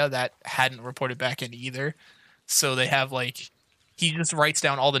area that hadn't reported back in either. So they have like, he just writes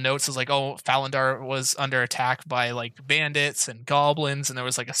down all the notes as like, oh, Falindar was under attack by like bandits and goblins, and there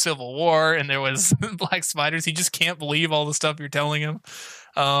was like a civil war, and there was black spiders. He just can't believe all the stuff you're telling him.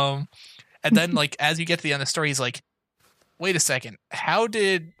 And then like as you get to the end of the story, he's like, wait a second, how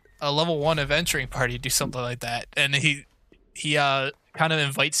did a level 1 adventuring party do something like that? And he kind of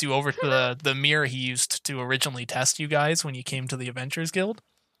invites you over to the mirror he used to originally test you guys when you came to the Adventurers Guild.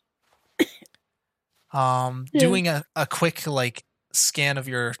 Doing a quick like scan of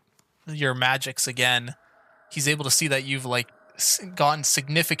your magics again, he's able to see that you've like gotten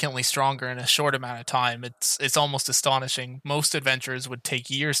significantly stronger in a short amount of time. It's almost astonishing. Most adventurers would take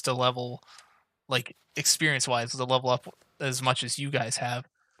years to level, like experience-wise, to level up as much as you guys have.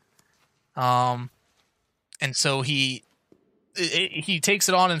 And so he takes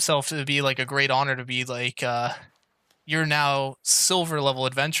it on himself to be like a great honor to be like, you're now silver level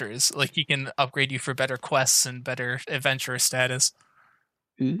adventurers. Like he can upgrade you for better quests and better adventurer status.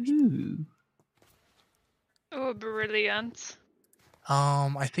 Ooh. Oh, brilliant.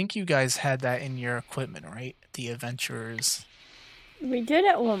 I think you guys had that in your equipment, right? The adventurers. We did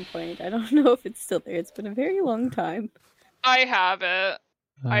at one point. I don't know if it's still there. It's been a very long time. I have it.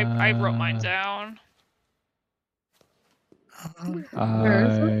 I wrote mine down.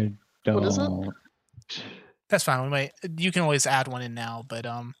 I don't. What is it? That's fine. You can always add one in now, but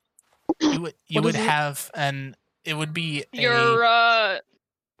you would have it would be your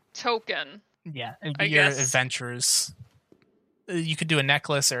token. Yeah, it'd be your adventurers. You could do a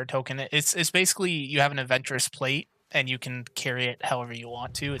necklace or a token. It's basically you have an adventurer's plate and you can carry it however you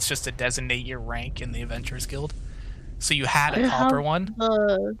want to. It's just to designate your rank in the Adventurers Guild. So you had a copper one?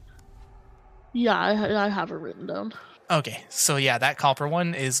 Yeah, I have it written down. Okay, so yeah, that copper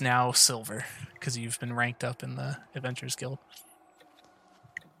one is now silver because you've been ranked up in the Adventurers Guild.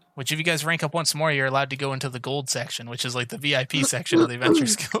 Which if you guys rank up once more, you're allowed to go into the gold section, which is like the VIP section of the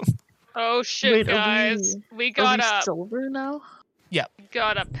Adventurers Guild. Oh shit, wait, guys. We got a silver now? Yeah.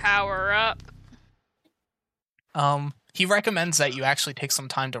 Got a power up. He recommends that you actually take some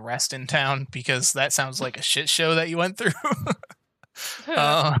time to rest in town because that sounds like a shit show that you went through.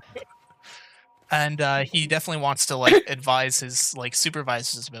 And he definitely wants to like advise his like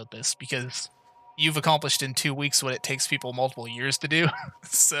supervisors about this because you've accomplished in 2 weeks what it takes people multiple years to do.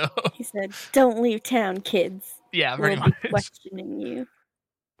 So he said, "Don't leave town, kids. yeah, We'll pretty be much. questioning you."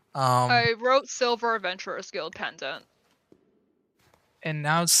 I wrote Silver Adventurers Guild pendant. And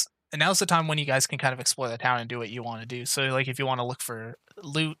now's the time when you guys can kind of explore the town and do what you want to do. So like if you want to look for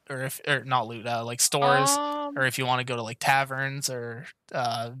loot or not loot, like stores, or if you want to go to like taverns or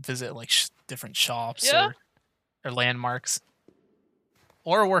visit like different shops or landmarks,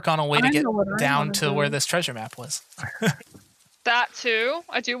 or work on a way to get down to where this treasure map was. That too.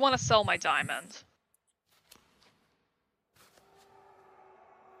 I do want to sell my diamond.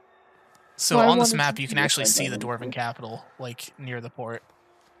 So on this map, you can actually see the Dwarven capital, like near the port,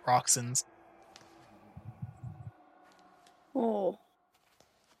 Roxon's. Oh.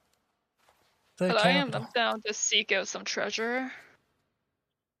 But I am down to seek out some treasure.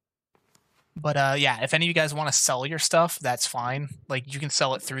 But yeah, if any of you guys want to sell your stuff, that's fine. Like you can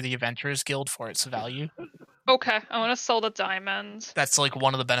sell it through the Adventurers Guild for its value. Okay, I want to sell the diamond. That's like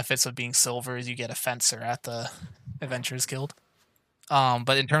one of the benefits of being silver is you get a fencer at the Adventurers Guild.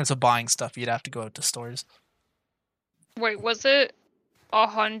 But in terms of buying stuff, you'd have to go out to stores. Wait, was it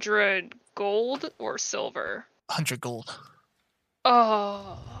 100 gold or silver? 100 gold.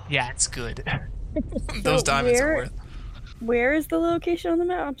 Oh. Yeah, it's good. Those diamonds are worth. Where is the location on the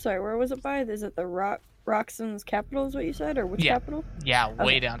map? I'm sorry, where was it by? Is it the Roxon's capital is what you said? Or which capital? Yeah,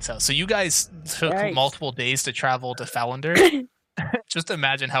 way down south. So you guys took multiple days to travel to Falander. Just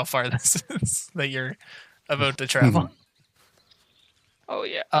imagine how far this is that you're about to travel. Oh,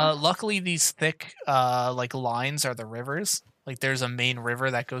 yeah. Luckily, these thick like lines are the rivers. Like there's a main river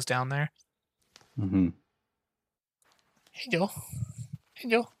that goes down there. Mm-hmm. Here you go. Here you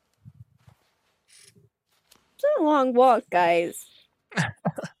go. It's a long walk, guys.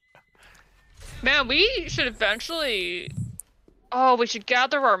 Man, we should eventually... Oh, we should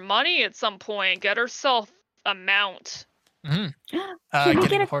gather our money at some point. Get ourselves a mount. Can we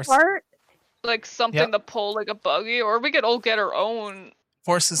get a cart? Like something to pull, like a buggy, or we could all get our own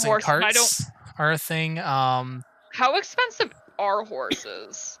horses and carts are a thing. How expensive are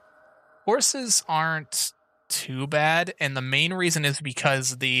horses? Horses aren't too bad, and the main reason is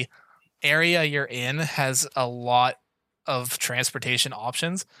because the area you're in has a lot of transportation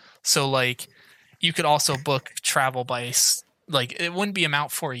options. So like you could also book travel by like it wouldn't be a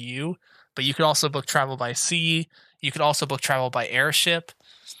mount for you, but you could also book travel by sea. You could also book travel by airship.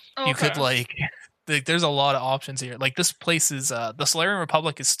 Okay. You could like there's a lot of options here. Like this place is the Solarian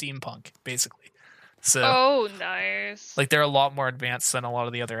Republic is steampunk basically. So nice. Like they're a lot more advanced than a lot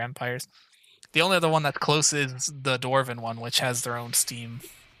of the other empires. The only other one that's close is the Dwarven one, which has their own steam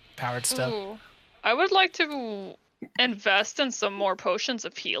powered stuff. Ooh. I would like to invest in some more potions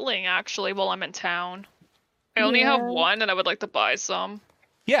of healing actually while I'm in town. I only have one and I would like to buy some.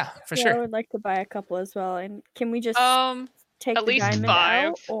 Yeah, for sure. I would like to buy a couple as well. And can we just take at the least diamond 5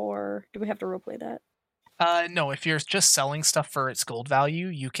 out, or do we have to roleplay that? No, if you're just selling stuff for its gold value,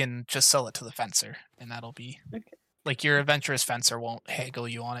 you can just sell it to the fencer, and that'll be like your adventurous fencer won't haggle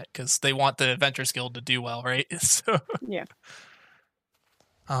you on it because they want the Adventurers Guild to do well, right? So yeah.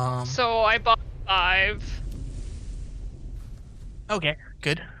 So I bought 5. Okay,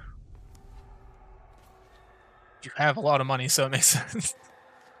 good. You have a lot of money, so it makes sense.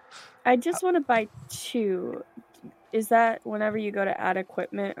 I just want to buy 2. Is that whenever you go to add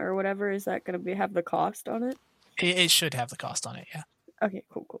equipment or whatever, is that going to have the cost on it? It should have the cost on it, yeah. Okay,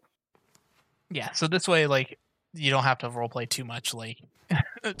 cool. Yeah, so this way, like, you don't have to roleplay too much, like,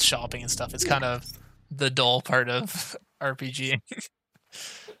 shopping and stuff. It's kind of the dull part of RPG.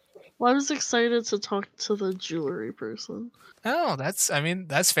 Well, I was excited to talk to the jewelry person. Oh, that's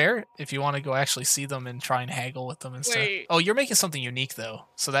fair. If you want to go actually see them and try and haggle with them and stuff. Oh, you're making something unique, though,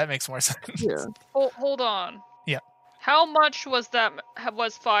 so that makes more sense. Yeah. Hold on. Yeah. How much was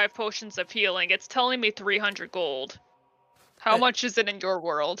 5 potions of healing? It's telling me 300 gold. How much is it in your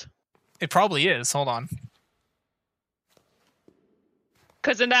world? It probably is. Hold on.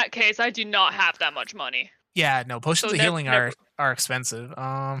 Because in that case, I do not have that much money. Yeah, no, potions of healing are expensive.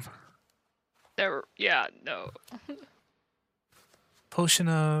 No. Potion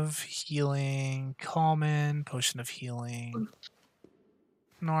of healing, common, potion of healing,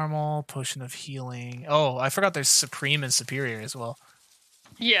 normal, potion of healing. Oh, I forgot there's supreme and superior as well.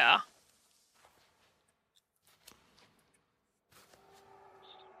 Yeah.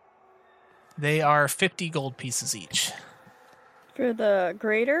 They are 50 gold pieces each. For the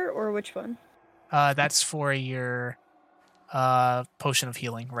greater, or which one? That's for your potion of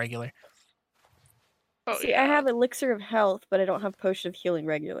healing, regular. Oh, See, I have Elixir of Health, but I don't have Potion of Healing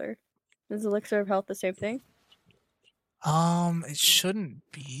regular. Is Elixir of Health the same thing? It shouldn't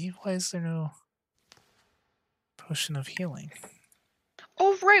be. Why is there no Potion of Healing?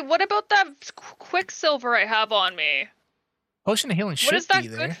 Oh, right. What about that Quicksilver I have on me? Potion of Healing should be there. What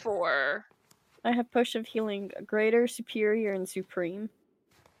is that good for? I have Potion of Healing Greater, Superior, and Supreme.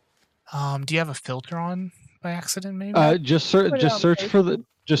 Do you have a filter on by accident, maybe? Just search for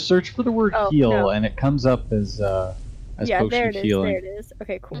the word heal, no. And it comes up as yeah, Potion of Healing. There it is.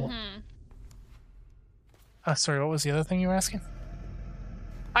 Okay, cool. Sorry, what was the other thing you were asking?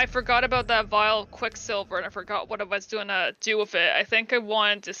 I forgot about that vial of Quicksilver, and I forgot what I was going to do with it. I think I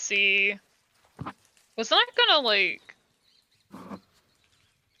wanted to see... Was I gonna, like...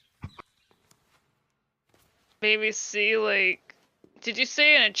 maybe see, like... Did you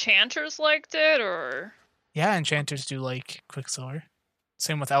say enchanters liked it, or...? Yeah, enchanters do like Quicksilver.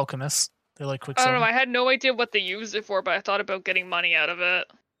 Same with alchemists. They like Quicksilver. I don't know, I had no idea what they used it for, but I thought about getting money out of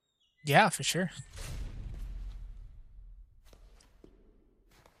it. Yeah, for sure.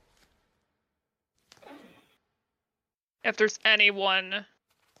 If there's anyone,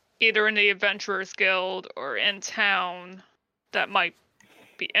 either in the Adventurers Guild or in town, that might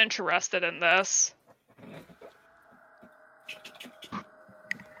be interested in this.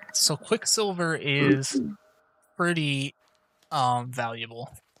 So Quicksilver is pretty valuable.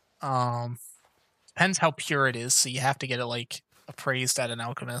 Depends how pure it is, so you have to get it like appraised at an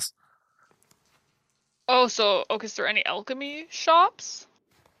alchemist. Oh, so is there any alchemy shops?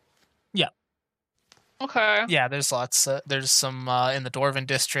 Yeah. Okay. Yeah, there's lots. There's some in the Dwarven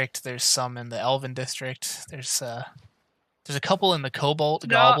district. There's some in the Elven district. There's a couple in the Cobalt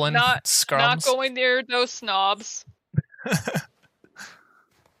Goblin scrums. Not going near those snobs.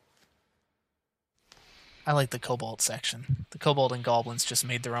 I like the Cobalt section. The Cobalt and Goblins just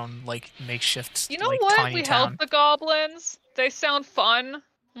made their own like makeshift. You know like, what? tiny We town. help the goblins. They sound fun.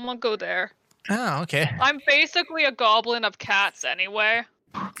 I'm gonna go there. Oh, okay. I'm basically a goblin of cats anyway.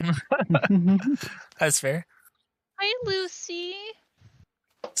 That's fair. Hi, Lucy.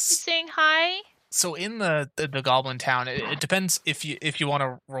 You saying hi? So in the Goblin town, it depends if you want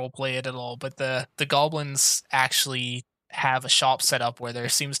to role play it at all. But the goblins actually have a shop set up where there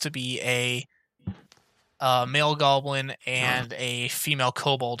seems to be a male goblin and a female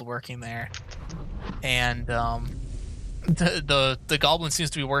kobold working there, and the goblin seems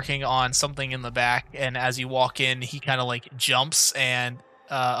to be working on something in the back. And as you walk in, he kind of like jumps, and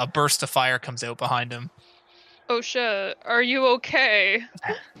a burst of fire comes out behind him. Oh shit! Are you okay?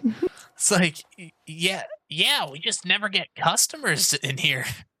 It's like, yeah, we just never get customers in here.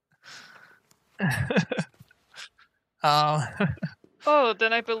 Oh,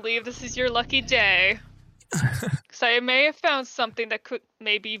 then I believe this is your lucky day. Because I may have found something that could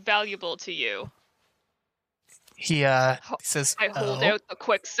may be valuable to you. He says, I hold out the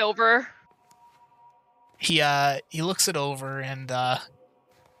Quicksilver. He looks it over, and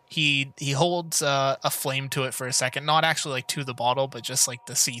he holds a flame to it for a second, not actually like to the bottle, but just like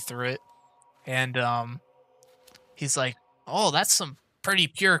to see through it. And he's like, "Oh, that's some pretty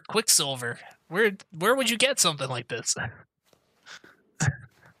pure Quicksilver. Where would you get something like this?"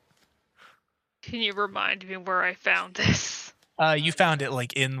 Can you remind me where I found this? You found it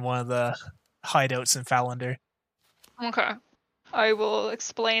like in one of the hideouts in Falander. Okay. I will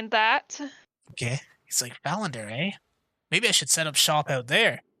explain that. Okay. He's like, Falander, eh? Maybe I should set up shop out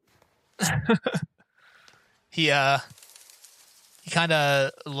there. He kind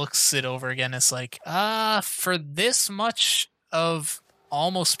of looks it over again. It's like, for this much of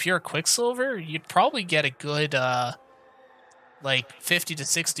almost pure Quicksilver, you'd probably get a good, like 50 to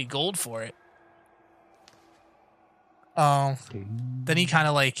 60 gold for it. Then he kind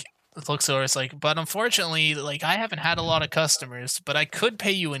of like looks over. It's like, but unfortunately, like I haven't had a lot of customers, but I could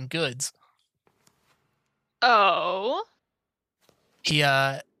pay you in goods. Oh. He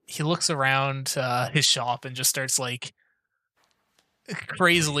looks around his shop and just starts like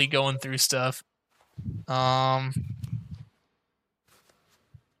crazily going through stuff. Oh,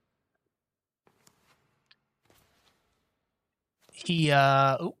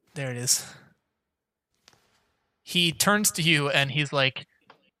 there it is. He turns to you and he's like,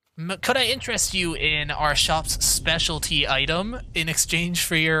 could I interest you in our shop's specialty item in exchange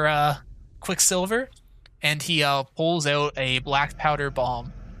for your Quicksilver? And he pulls out a black powder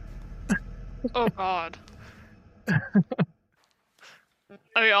bomb. Oh god. I'll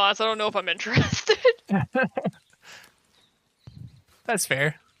be honest, I don't know if I'm interested. That's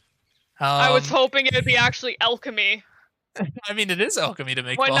fair. I was hoping it would be actually alchemy. I mean, it is alchemy to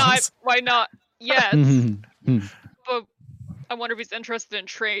make Why bombs. not? Why not? Yes. But I wonder if he's interested in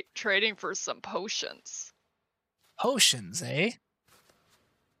trading for some potions. Potions, eh?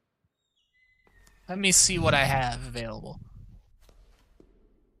 Let me see what I have available.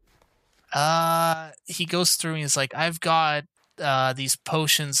 He goes through and he's like, I've got these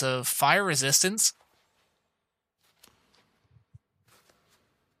potions of fire resistance.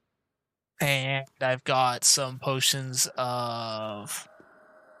 And I've got some potions of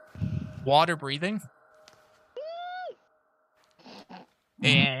water breathing.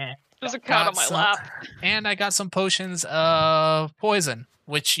 And there's a cat on my lap. And I got some potions of poison,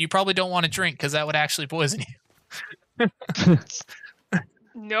 which you probably don't want to drink because that would actually poison you.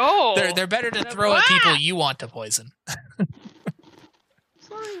 No. They're better to throw at people you want to poison.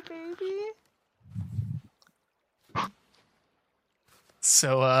 Sorry, baby.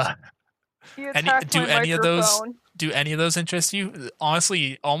 So, do any of those interest you?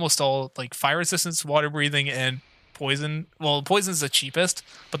 Honestly, almost all, like fire resistance, water breathing, and poison. Well, poison's the cheapest,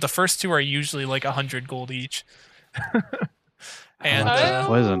 but the first two are usually like 100 gold each. And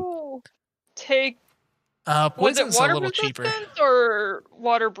poison. Take. Poison's a little cheaper. Or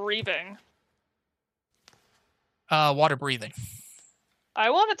water breathing? Water breathing.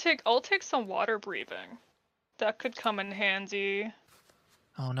 I'll take some water breathing. That could come in handy.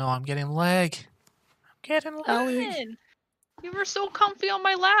 Oh no, I'm getting leg. You were so comfy on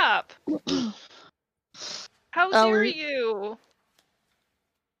my lap. How dare you?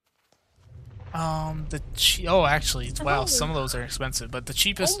 Actually, wow, some of those are expensive, but the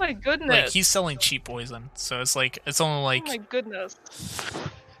cheapest. Oh my goodness! Like he's selling cheap poison, so it's only like. Oh my goodness!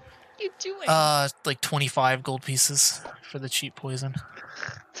 What are you doing? Like 25 gold pieces for the cheap poison.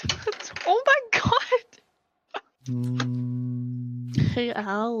 Oh my god! Hey,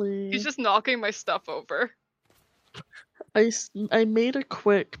 Allie. He's just knocking my stuff over. I made a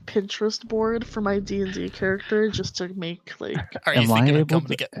quick Pinterest board for my D&D character just to make like. Are you thinking of coming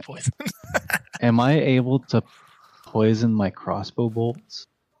to get poison? Am I able to poison my crossbow bolts?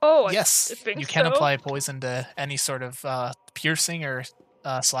 Oh, yes. I think you can so. apply poison to any sort of piercing or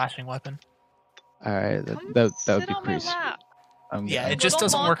slashing weapon. All right, that would be pretty sweet. Yeah, it just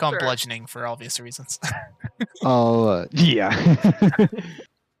doesn't work on bludgeoning for obvious reasons. Oh, yeah.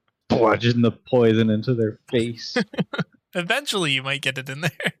 Bludgeon the poison into their face. Eventually, you might get it in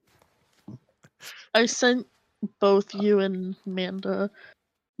there. I sent both you and Amanda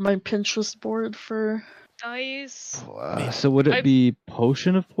my Pinterest board for. Nice. So would it be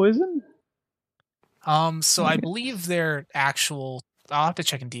potion of poison? So I believe they're actual. I'll have to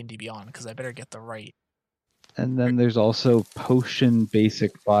check in D&D Beyond because I better get the right. And then there's also potion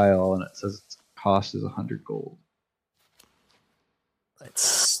basic vial, and it says its cost is 100 gold.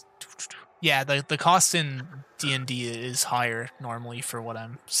 The cost in D&D is higher normally for what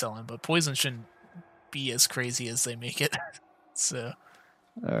I'm selling, but poison shouldn't be as crazy as they make it. So,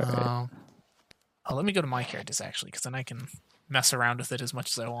 all right. Let me go to my characters actually, because then I can mess around with it as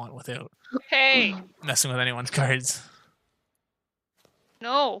much as I want without messing with anyone's cards.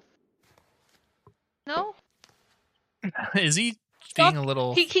 No. Is he being a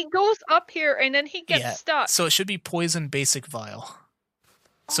little? He goes up here and then he gets stuck. So it should be poison basic vial.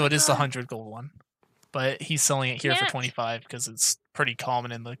 So it is the 100 gold one, but he's selling it here for 25 because it's pretty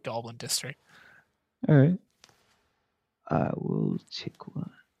common in the Goblin District. All right. I will take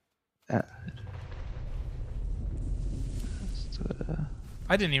one.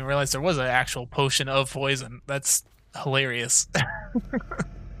 I didn't even realize there was an actual potion of poison. That's hilarious.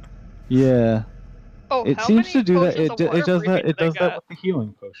 Yeah. Oh, it seems to do that. It does that. It does that with the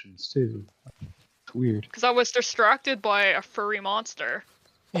healing potions too. It's weird. Because I was distracted by a furry monster.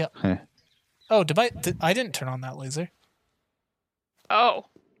 Yep. Hey. Oh, I didn't turn on that laser. Oh.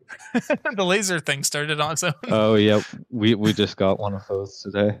 The laser thing started on its own. Oh, yep. We just got one of those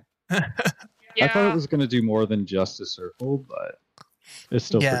today. Yeah. I thought it was going to do more than just a circle, but it's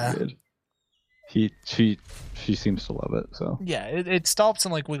still pretty good. She seems to love it. So yeah, it stops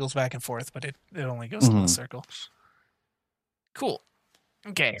and like wiggles back and forth, but it only goes in a circle. Cool.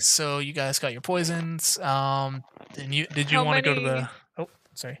 Okay, so you guys got your poisons. And did you want to go to the? Oh,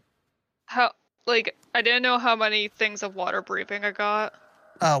 sorry. I didn't know how many things of water breathing I got.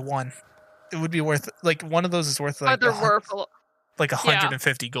 One. It would be worth one of those is worth like they're worth like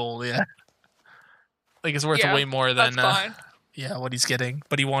 150 gold. Yeah. Like it's worth way more than what he's getting,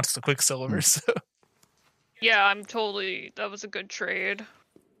 but he wants the Quicksilver. So. Yeah, that was a good trade.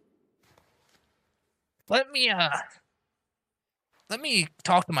 Let me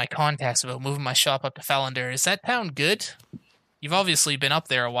talk to my contacts about moving my shop up to Fallender. Is that town good? You've obviously been up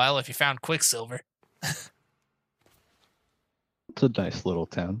there a while if you found Quicksilver. It's a nice little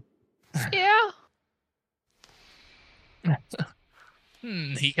town. Yeah.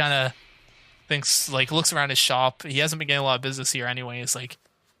 He kind of thinks, like, looks around his shop. He hasn't been getting a lot of business here anyway. He's like,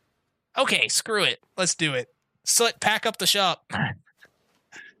 okay, screw it. Let's do it. Soot, pack up the shop.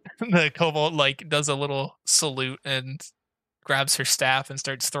 The kobold, like, does a little salute and grabs her staff and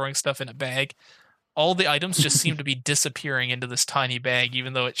starts throwing stuff in a bag. All the items just seem to be disappearing into this tiny bag,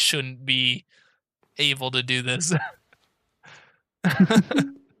 even though it shouldn't be able to do this.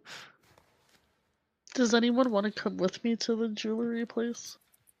 Does anyone want to come with me to the jewelry place?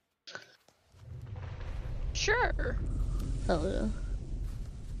 Sure. Hell yeah.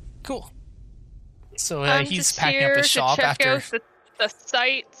 Cool. So I'm he's just packing here up his to shop check after out the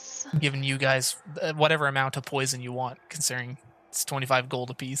sights. giving you guys whatever amount of poison you want, considering it's 25 gold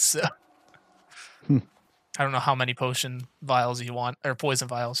apiece. So. I don't know how many potion vials you want, or poison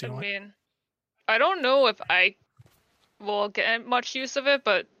vials you want. I mean, I don't know if I will get much use of it,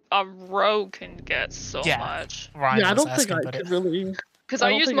 but a rogue can get so much. Ryan yeah, I was don't think asking, I could really. Because I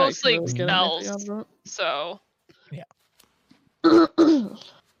use mostly really get anything spells, out of so. Yeah.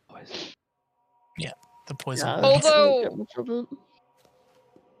 it. Yeah, the poison. Yeah, vials. I don't Although- get much of it.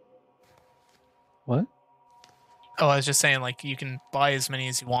 What? Oh, I was just saying, like, you can buy as many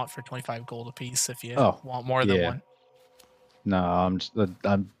as you want for 25 gold apiece if you Oh, want more than yeah. one. No,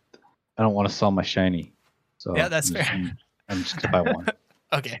 I don't want to sell my shiny. So Yeah, that's fair. I'm just gonna buy one.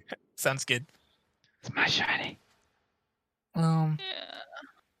 Okay, sounds good. It's my shiny. Yeah.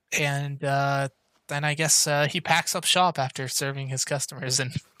 And then I guess he packs up shop after serving his customers,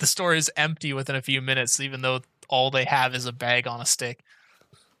 and the store is empty within a few minutes, even though all they have is a bag on a stick.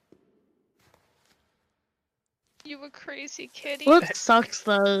 You a crazy kitty. Well, it sucks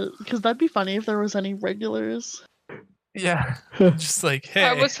that because that'd be funny if there was any regulars. Yeah, just like, hey.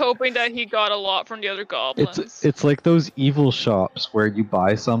 I was hoping that he got a lot from the other goblins. It's like those evil shops where you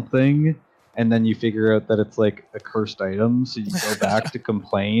buy something and then you figure out that it's like a cursed item, so you go back to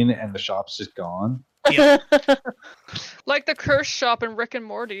complain and the shop's just gone. Yeah. Like the curse shop in Rick and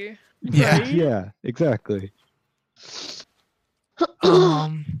Morty. Yeah. Right? Yeah, exactly.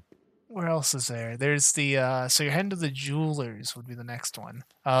 Where else is there? There's the so you're heading to the jewelers would be the next one.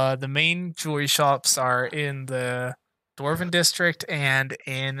 The main jewelry shops are in the Dwarven district and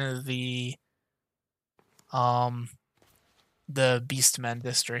in the Beastmen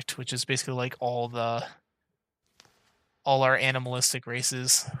district, which is basically like all our animalistic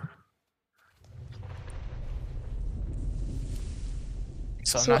races.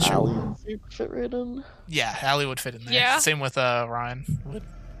 So I'm not sure. Allie would fit right in. Yeah, Allie would fit in there. Yeah. Same with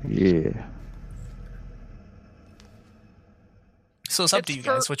Ryan. Yeah. So it's up to It's you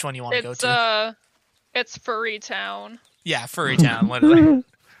guys which one you want to go It's to. it's Furry Town. Yeah, Furry Town, literally.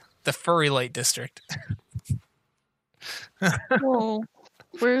 The Furry Light District. Well,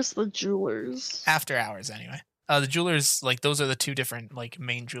 where's the jewelers? After hours, anyway. The jewelers, like, those are the two different, like,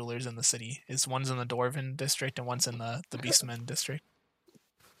 main jewelers in the city. One's in the Dwarven district and one's in the Beastmen district.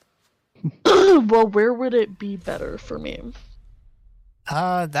 Well, where would it be better for me?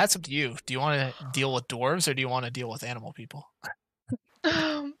 That's up to you. Do you want to deal with dwarves or do you want to deal with animal people?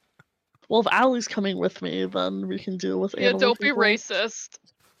 Well, if Allie's coming with me, then we can deal with Yeah, animal don't be people. racist.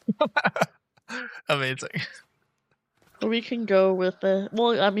 Amazing. We can go with it.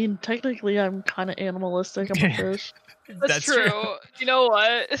 Well, I mean, technically, I'm kind of animalistic. I'm a fish. That's true. You know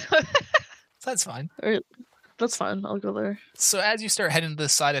what? That's fine. Alright, that's fine. I'll go there. So as you start heading to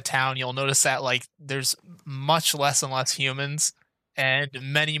this side of town, you'll notice that, like, there's much less and less humans and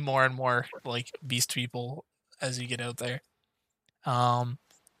many more and more, like, beast people as you get out there.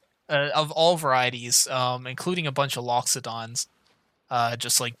 Of all varieties, including a bunch of Loxodons,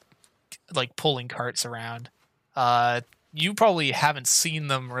 just like pulling carts around. You probably haven't seen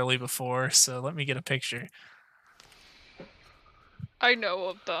them really before, so let me get a picture. I know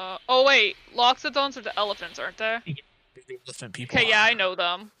of the. Oh wait, Loxodons are the elephants, aren't they? The elephant people. Okay, yeah, I know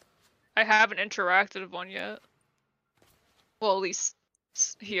them. I haven't interacted with one yet. Well, at least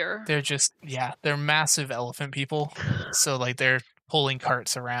here. They're just, yeah, they're massive elephant people. So, like, they're pulling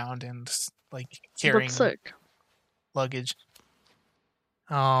carts around and, like, carrying That's sick. luggage.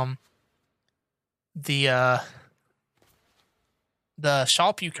 The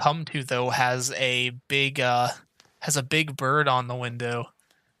shop you come to, though, has a big bird on the window.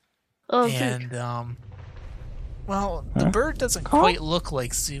 Oh, sick. And well, the bird doesn't quite look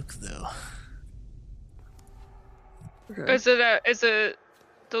like Zook, though. Okay. Is it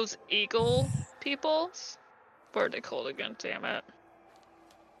those eagle peoples? What are they called again? Damn it.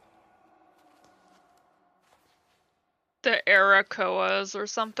 The Arakoas or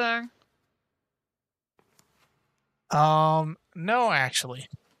something? No, actually.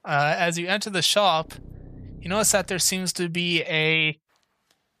 As you enter the shop, you notice that there seems to be a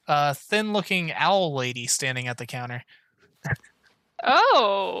thin-looking owl lady standing at the counter.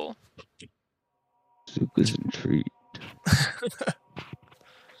 Oh. Zuka's intrigued.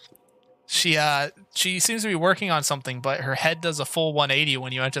 She seems to be working on something, but her head does a full 180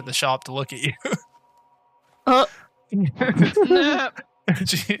 when you enter the shop to look at you.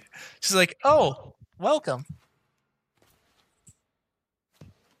 She's like, "Oh, welcome."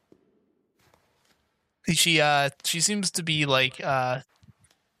 She seems to be like kind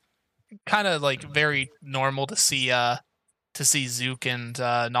of like very normal to see Zook and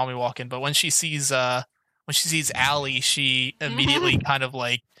Nami walk in, but when she sees Allie, she immediately kind of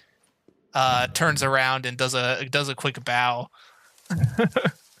like turns around and does a quick bow.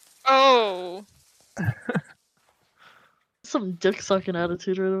 Oh. Some dick sucking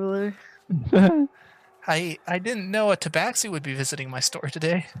attitude right over there. I didn't know a tabaxi would be visiting my store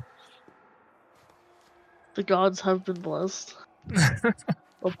today. The gods have been blessed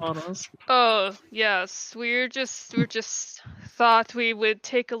upon us. Oh, yes. We just thought we would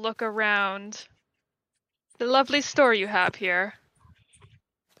take a look around the lovely store you have here.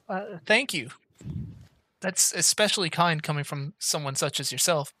 Thank you. That's especially kind coming from someone such as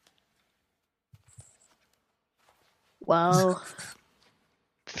yourself. Wow.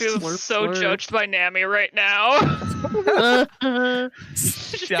 Feel Slurp, so slurp. judged by Nami right now. I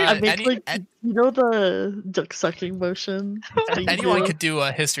make you know the dick sucking motion. Anyone could do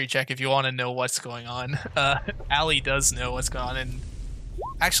a history check if you want to know what's going on. Allie does know what's going on, and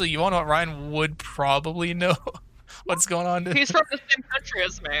actually, you want to know what? Ryan would probably know what's going on. He's from the same country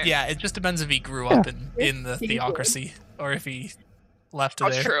as me. Yeah, it just depends if he grew up in the theocracy or if he left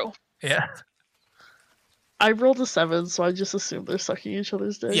That's there. true. Yeah. I rolled a 7, so I just assume they're sucking each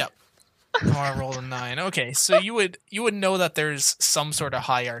other's dick. Yep. I rolled a 9. Okay, so you would know that there's some sort of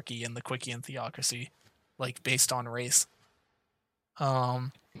hierarchy in the Quickian theocracy, like based on race.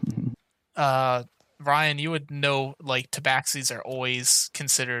 Ryan, you would know like tabaxis are always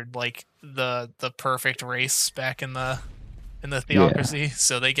considered like the perfect race back in the theocracy,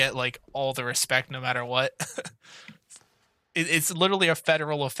 so they get like all the respect no matter what. It's literally a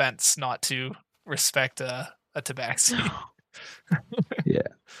federal offense not to respect a tabaxi. Yeah.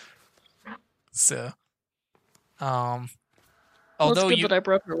 So, Well, although it's good that I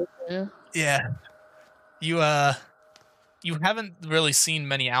brought her with me. yeah, you haven't really seen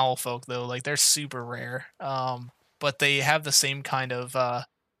many owl folk though. Like they're super rare. But they have the same kind of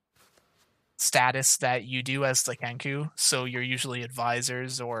status that you do as the Kenku. So you're usually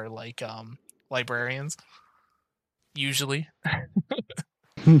advisors or like librarians. Usually.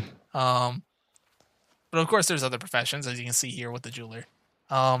 But of course, there's other professions, as you can see here with the jeweler.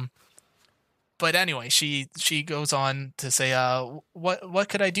 But anyway, she goes on to say, "What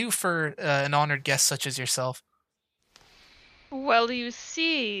could I do for an honored guest such as yourself?" Well, you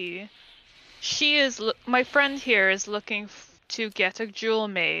see, my friend here is looking to get a jewel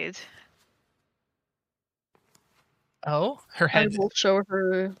made. Oh, her I head. will show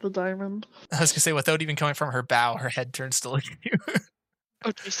her the diamond. I was gonna say, without even coming from her bow, her head turns to look at you.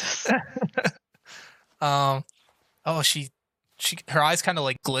 Oh Jesus! Oh, her eyes kind of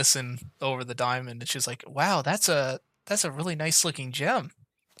like glisten over the diamond, and she's like, "Wow, that's a really nice looking gem.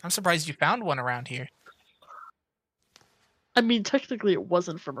 I'm surprised you found one around here." I mean, technically it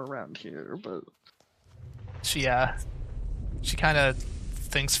wasn't from around here, but She kind of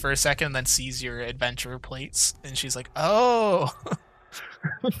thinks for a second, and then sees your adventurer plates, and she's like, "Oh."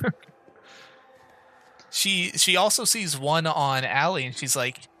 She also sees one on Allie, and she's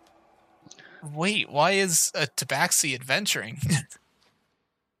like, "Wait, why is a tabaxi adventuring?"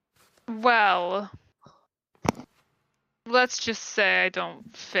 Well, let's just say I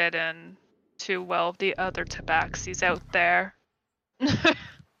don't fit in too well with the other tabaxis out there.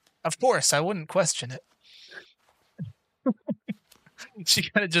 Of course, I wouldn't question it. She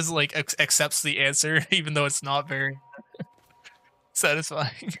kind of just like accepts the answer, even though it's not very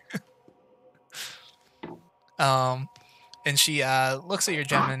satisfying. And she looks at your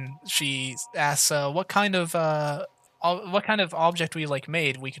gem and she asks, "What kind of object we like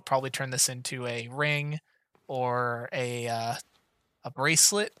made? We could probably turn this into a ring, or a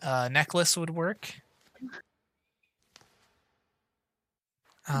bracelet, necklace would work."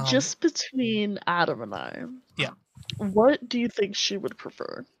 just between Adam and I. Yeah. What do you think she would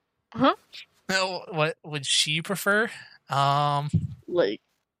prefer? Huh? No, what would she prefer? Like,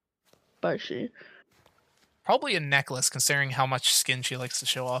 by she? Probably a necklace, considering how much skin she likes to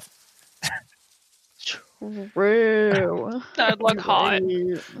show off. True. That'd look hot.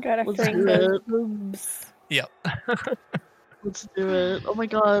 Gotta Let's frame do those it. boobs. Yep. Let's do it. Oh my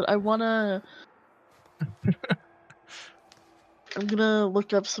god, I wanna I'm gonna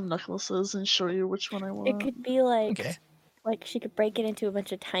look up some necklaces and show you which one I want. It could be like, Okay. like she could break it into a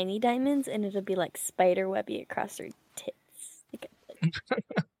bunch of tiny diamonds, and it'll be like spider webby across her tits.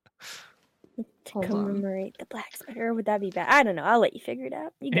 To commemorate the black spider. Or would that be bad? I don't know. I'll let you figure it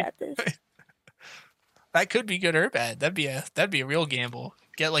out. You got this. That could be good or bad. That'd be a real gamble.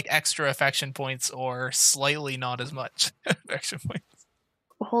 Get like extra affection points or slightly not as much affection points.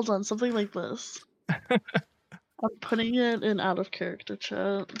 Hold on, something like this. I'm putting it in out of character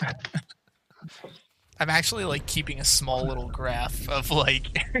chat. I'm actually like keeping a small little graph of like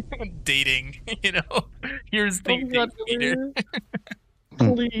dating, you know. Here's the God, meter.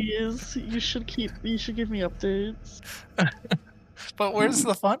 Please, you should give me updates. But where's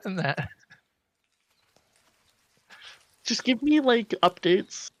the fun in that? Just give me like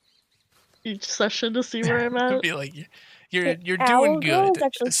updates each session to see where I'm at. Be like, you're doing good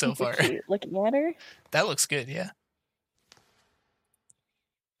so far. Cute. Looking at her. That looks good, yeah.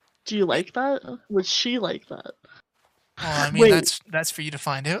 Do you like that? Would she like that? Well, I mean, that's for you to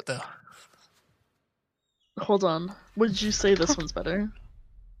find out, though. Hold on. Would you say this one's better?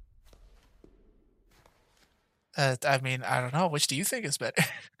 I mean, I don't know. Which do you think is better?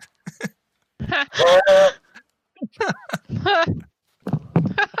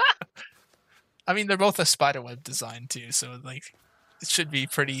 I mean, they're both a spiderweb design too, so like it should be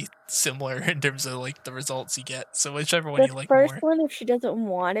pretty similar in terms of like the results you get. So whichever one you like more. The first one, if she doesn't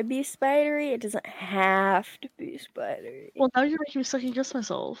want to be spidery, it doesn't have to be spidery. Well, now you're making me second guess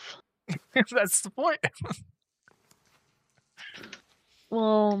myself. That's the point.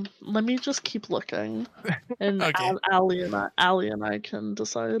 Well, let me just keep looking, and okay. Allie and I can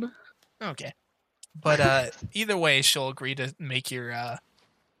decide. Okay, but either way, she'll agree to make your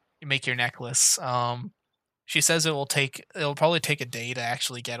necklace. She says it'll probably take a day to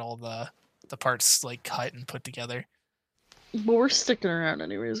actually get all the parts like cut and put together. But we're sticking around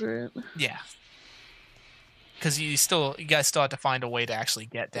anyways, right? Yeah. Because you guys still have to find a way to actually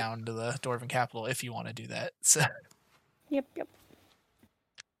get down to the Dwarven capital if you want to do that. So. Yep.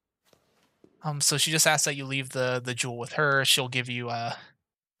 So she just asks that you leave the jewel with her. She gives you a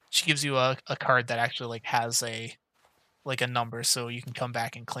card that actually like has a number, so you can come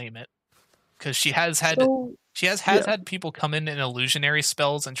back and claim it. Because she has had had people come in illusionary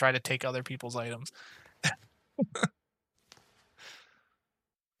spells and try to take other people's items.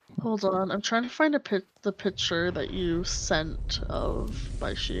 Hold on, I'm trying to find the picture that you sent of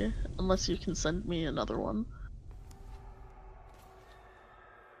Baishi, unless you can send me another one.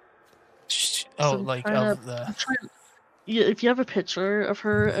 Yeah, if you have a picture of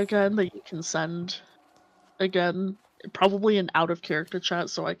her again that you can send again, probably an out of character chat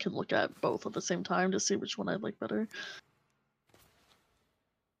so I can look at both at the same time to see which one I like better.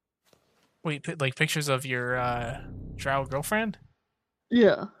 Wait, like pictures of your drow girlfriend?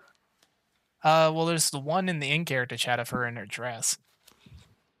 Yeah. Well, there's the one in the in-character chat of her in her dress.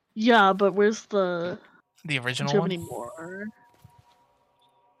 Yeah, but where's the original do you have one? any more?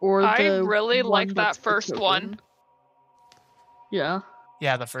 Or I really like that first one. Yeah.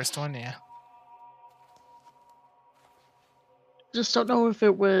 Yeah, the first one, yeah. Just don't know if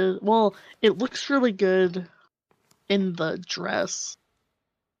it was... Well, it looks really good in the dress.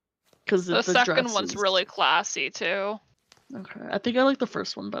 Because the second one's really classy, too. Okay, I think I like the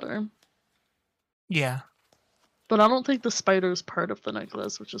first one better. Yeah. But I don't think the spider's part of the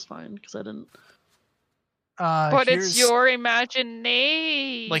necklace, which is fine, because I didn't... But it's your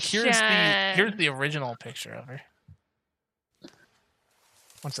imagination. Like, here's the original picture of her.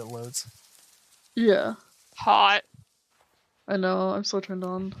 Once it loads. Yeah. Hot. I know, I'm so turned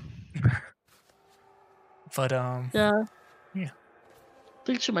on. But, Yeah. Yeah. I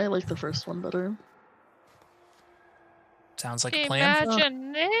think she might like the first one better. Sounds like a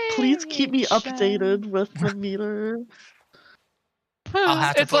plan. Please keep me updated with the meter. I'll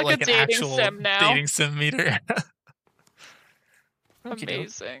have to it's put like an a dating actual sim now. dating sim meter.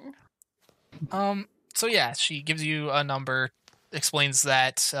 Amazing. So yeah, she gives you a number, explains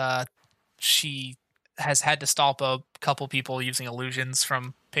that she has had to stop a couple people using illusions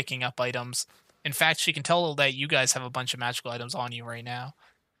from picking up items. In fact, she can tell that you guys have a bunch of magical items on you right now.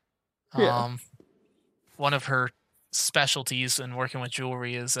 Yeah. One of her specialties in working with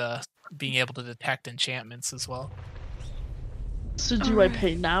jewelry is being able to detect enchantments as well. So do I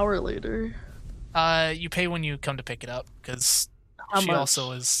pay now or later? You pay when you come to pick it up, because How she much?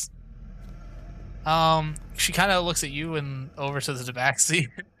 also is... she kind of looks at you and over to the tabaxi.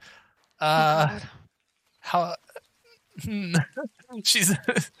 How...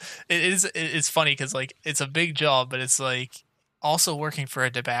 it's funny because like it's a big job, but it's like also working for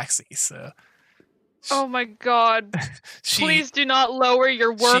a tabaxi, so Oh my god. Please do not lower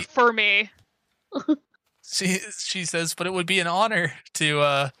your worth for me. She says, but it would be an honor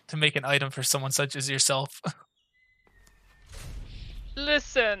to make an item for someone such as yourself.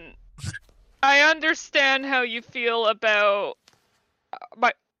 Listen, I understand how you feel about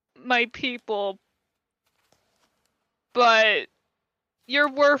my people, but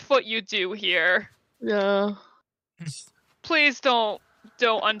you're worth what you do here. Yeah. Please don't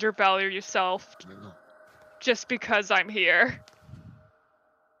undervalue yourself just because I'm here.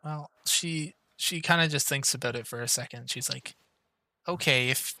 Well, she kind of just thinks about it for a second. She's like, okay,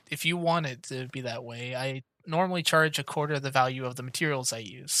 if you want it to be that way, I normally charge a quarter of the value of the materials I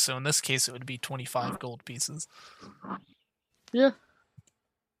use. So in this case, it would be 25 gold pieces. Yeah.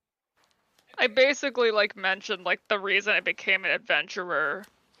 I basically mentioned the reason I became an adventurer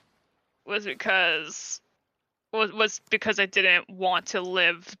was because I didn't want to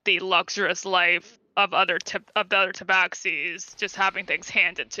live the luxurious life of other tabaxis, just having things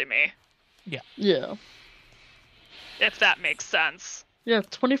handed to me. Yeah. Yeah. If that makes sense. Yeah,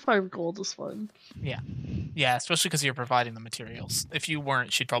 25 gold is fine. Yeah. Yeah, especially because you're providing the materials. If you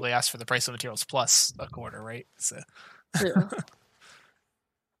weren't, she'd probably ask for the price of materials plus a quarter, right? So. Yeah.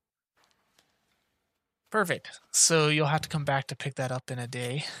 Perfect. So you'll have to come back to pick that up in a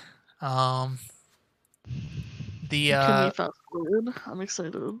day. Can we fast forward? I'm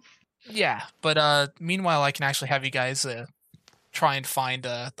excited. Yeah, but meanwhile, I can actually have you guys try and find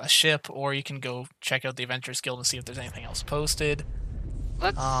a ship, or you can go check out the Adventurers Guild and see if there's anything else posted.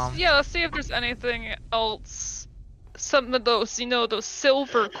 Let's see if there's anything else. Some of those, those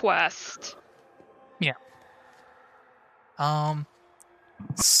silver quests. Yeah.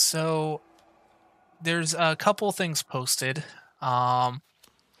 So there's a couple things posted. One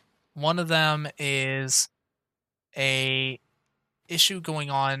of them is a issue going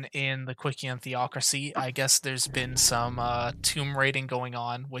on in the Quickian Theocracy. I guess there's been some tomb raiding going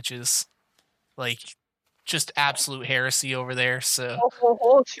on, which is just absolute heresy over there. So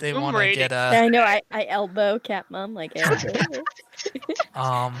they want to get I know. I elbow Cat Mom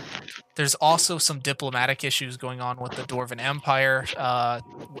there's also some diplomatic issues going on with the Dwarven Empire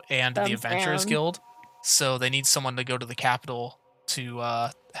and the Adventurers Guild. So they need someone to go to the capital to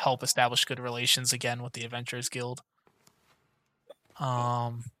help establish good relations again with the Adventurers Guild.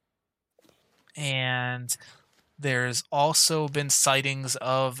 And there's also been sightings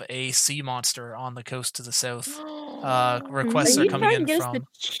of a sea monster on the coast to the south. Requests are coming in from. Are you trying to get us to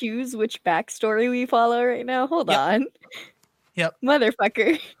choose which backstory we follow right now? Hold on. Yep.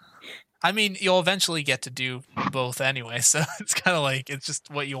 Motherfucker. I mean, you'll eventually get to do both anyway, so it's kind of it's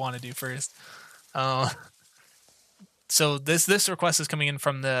just what you want to do first. So this request is coming in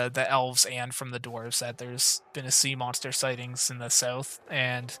from the elves and from the dwarves that there's been a sea monster sightings in the south,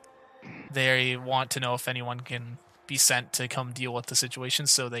 and they want to know if anyone can be sent to come deal with the situation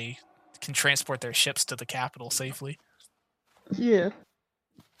so they can transport their ships to the capital safely. Yeah.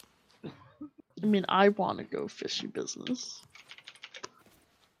 I mean, I want to go fishy business.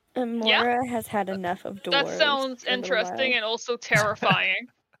 And Mora has had enough of dwarves. That sounds interesting and also terrifying.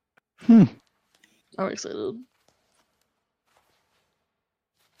 I'm excited.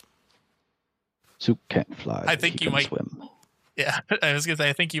 Zook can't fly. I think you might swim. Yeah, I was gonna say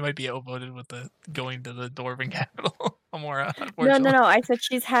I think you might be outvoted with the going to the Dwarven capital, Amora. No. I said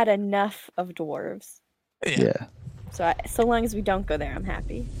she's had enough of dwarves. Yeah. So long as we don't go there, I'm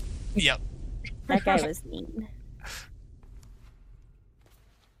happy. Yep. That guy was mean.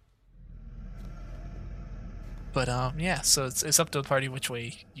 But so it's up to the party which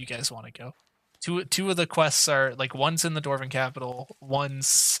way you guys want to go. Two of the quests are one's in the Dwarven capital,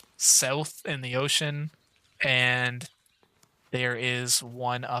 one's south in the ocean, and there is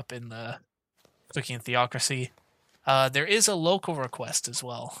one up in the Quickian Theocracy. There is a local request as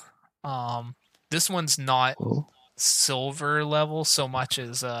well. This one's not silver level so much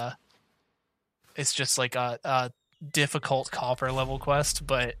as it's just a difficult copper level quest,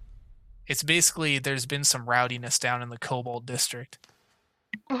 but it's basically there's been some rowdiness down in the Kobold district.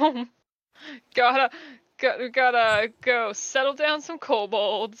 Gotta go settle down some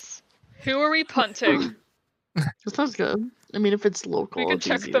kobolds. Who are we punting? That sounds good. I mean, if it's local, we can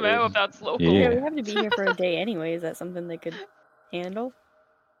check them out if that's local. Yeah, we have to be here for a day anyway. Is that something they could handle?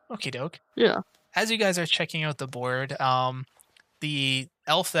 Okie doke. Yeah. As you guys are checking out the board, the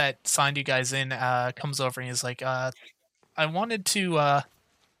elf that signed you guys in comes over and is like, I wanted to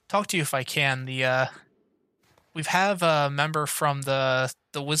talk to you if I can. We have a member from the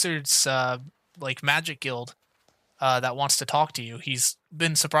Wizards Magic Guild that wants to talk to you. He's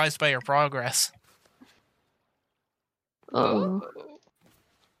been surprised by your progress.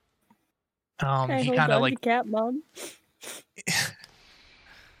 He kind of like cat mom.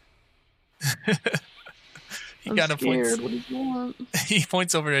 I'm scared. What do you want? He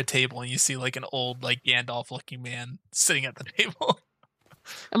points over to a table, and you see like an old, like Gandalf-looking man sitting at the table.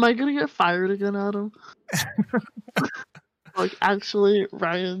 Am I gonna get fired again, Adam? Like, actually,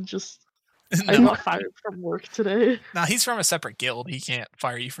 Ryan just... No. I got fired from work today. Nah, he's from a separate guild. He can't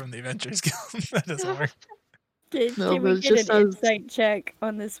fire you from the Adventurers Guild. That doesn't work. Can we get an insight check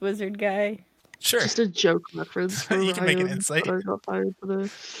on this wizard guy? Sure. Just a joke reference for You can Ryan, make an insight. but I got fired today.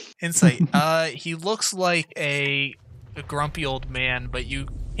 Insight. He looks like a grumpy old man, but you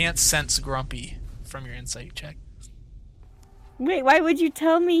can't sense grumpy from your insight check. Wait, why would you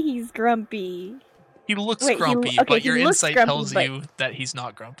tell me he's grumpy? He looks grumpy, but your insight tells you that he's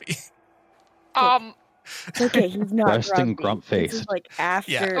not grumpy. Okay, he's not resting grump face. This is like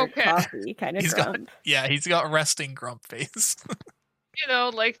after coffee kind of grump. He's got resting grump face. You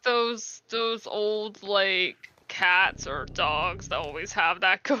know, like those old like cats or dogs that always have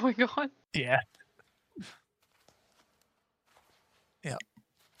that going on. Yeah. Yeah.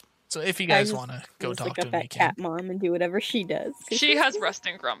 So if you guys want to go talk to him, you can. Cat mom and do whatever she does. She has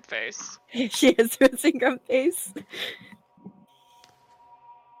resting grump face. She has resting grump face.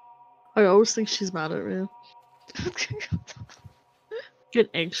 I always think she's mad at me. Get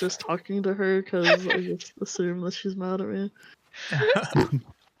anxious talking to her because I just assume that she's mad at me.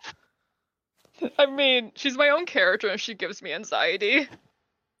 I mean, she's my own character and she gives me anxiety.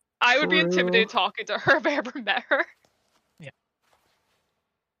 I would be intimidated talking to her if I ever met her. Yeah.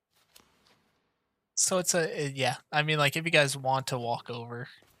 So it's I mean, like, if you guys want to walk over,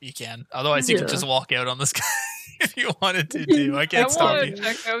 you can. Otherwise, you can just walk out on this guy if you wanted to do. I can't stop you.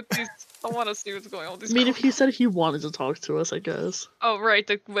 Check out these. I want to see what's going on with these. I mean, if he said he wanted to talk to us, I guess. Oh, right,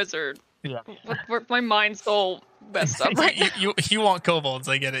 the wizard. Yeah. My mind's all messed up right now. You want kobolds,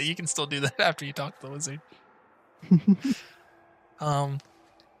 I get it. You can still do that after you talk to the wizard.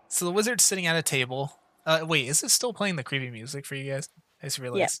 So the wizard's sitting at a table. Wait, is it still playing the creepy music for you guys? I just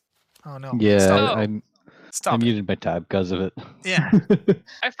realized. Yeah. Oh no. Yeah, Stop. I muted my tab because of it. Yeah.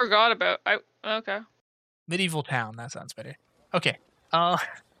 I forgot about. Okay. Medieval town. That sounds better. Okay.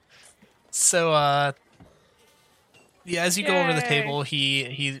 So as you go over the table,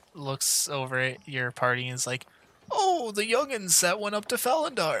 he looks over at your party and is like, "Oh, the youngins that went up to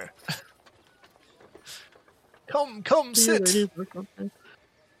Falendar. Come, sit."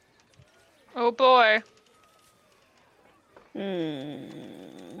 Oh boy.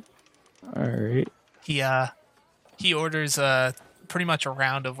 All right. He orders pretty much a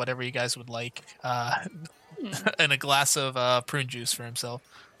round of whatever you guys would like, and a glass of prune juice for himself.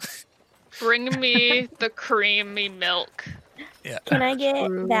 Bring me the creamy milk. Yeah. Can I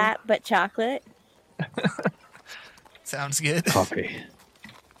get that but chocolate? Sounds good. Coffee.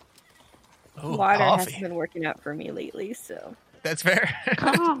 Ooh, water coffee. has been working out for me lately, so. That's fair.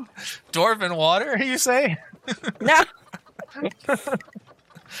 Dwarven water, you say? No.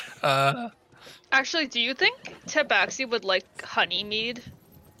 Actually, do you think Tabaxi would like honey mead?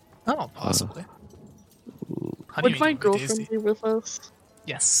 Oh, possibly. Would my girlfriend be with us?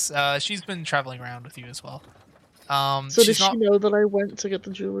 Yes, she's been traveling around with you as well. So does she know that I went to get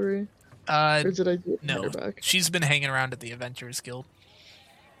the jewelry? Or did I do it no, back? She's been hanging around at the Adventurers Guild.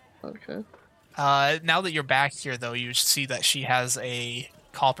 Okay. Now that you're back here, though, you see that she has a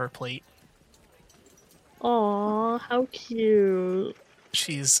copper plate. Aw, how cute.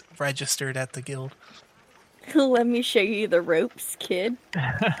 She's registered at the guild. Let me show you the ropes, kid.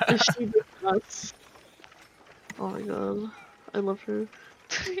 Is she the best? Oh my god. I love her.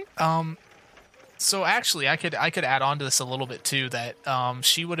 So actually, I could add on to this a little bit too. That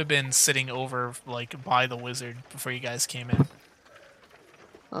she would have been sitting over like by the wizard before you guys came in.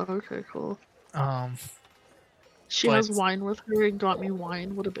 Oh, okay, cool. She but, has wine with her and got me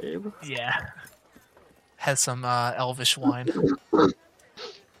wine. What a babe. Yeah. Has some elvish wine.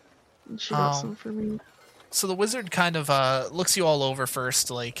 And she got some for me. So the wizard kind of looks you all over first,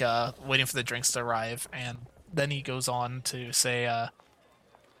 like waiting for the drinks to arrive, and then he goes on to say,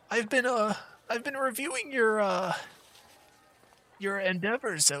 I've been reviewing your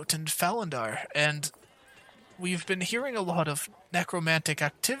endeavors out in Falendar, and we've been hearing a lot of necromantic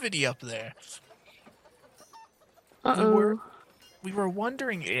activity up there. We were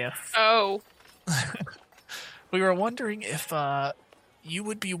wondering if we were wondering if you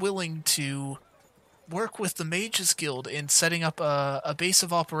would be willing to work with the Mages Guild in setting up a base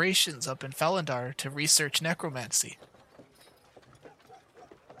of operations up in Falendar to research necromancy.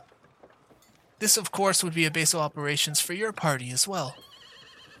 This, of course, would be a base of operations for your party as well.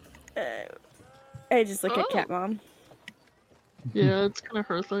 I just look at Cat Mom. Yeah, it's kind of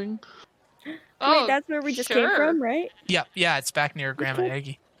her thing. Oh, Wait, that's where we just came sure. from, right? Yeah, it's back near Grandma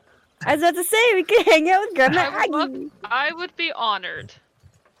Aggie. I was about to say, we can hang out with Grandma Aggie. I would be honored.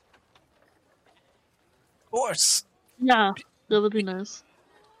 Of course. Yeah, that would be nice.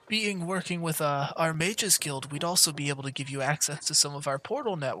 Working with our Mages Guild, we'd also be able to give you access to some of our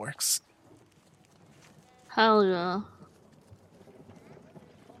portal networks. Hell yeah.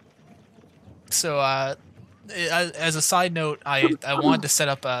 So, as a side note, I wanted to set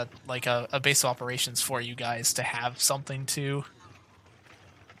up a base of operations for you guys to have something to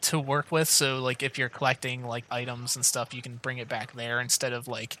work with. So, like, if you're collecting like items and stuff, you can bring it back there instead of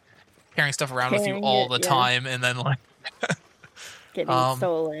like carrying stuff around with you all the time and then like getting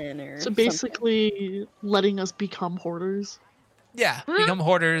stolen or so basically letting us become hoarders. Yeah, become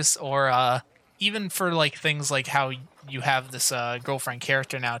hoarders, or even for like things like how you have this girlfriend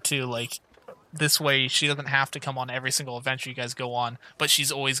character now too. Like this way, she doesn't have to come on every single adventure you guys go on, but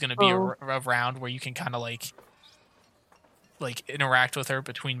she's always going to be around where you can kind of like interact with her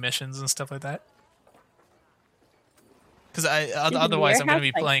between missions and stuff like that. Because otherwise, I'm going to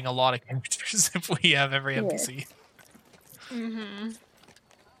be playing a lot of characters if we have every NPC. Mm-hmm.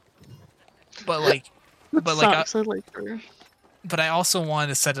 But like I like her. But I also wanted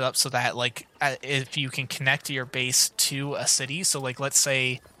to set it up so that like if you can connect your base to a city, so like let's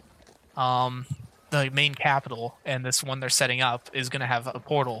say the main capital and this one they're setting up is going to have a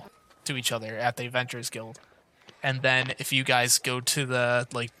portal to each other at the Adventurers Guild. And then if you guys go to the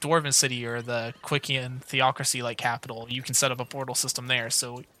like Dwarven City or the Quickian Theocracy like capital, you can set up a portal system there.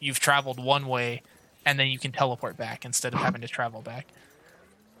 So you've traveled one way and then you can teleport back instead of having to travel back.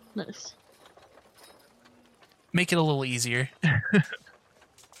 Nice. Make it a little easier.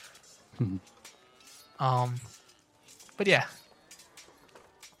 But yeah.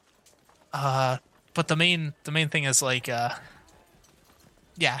 But the main thing is like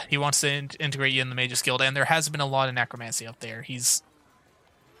yeah, he wants to integrate you in the Mages Guild, and there has been a lot of necromancy up there. He's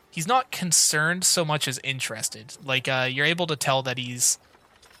not concerned so much as interested. Like you're able to tell that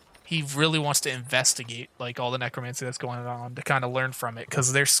he really wants to investigate like all the necromancy that's going on to kind of learn from it,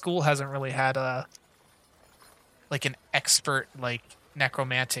 because their school hasn't really had an expert like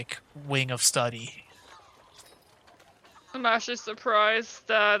necromantic wing of study. I'm actually surprised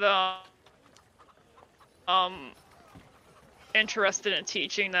that interested in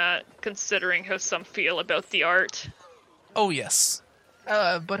teaching that, considering how some feel about the art. Oh yes,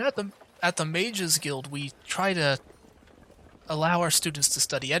 but at the Mages Guild, we try to allow our students to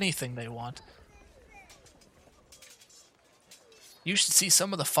study anything they want. You should see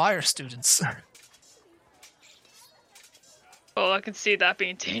some of the fire students. Oh, I can see that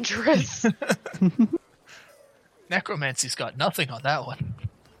being dangerous. Necromancy's got nothing on that one.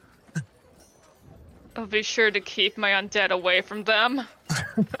 I'll be sure to keep my undead away from them.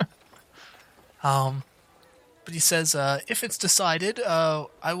 But he says, if it's decided,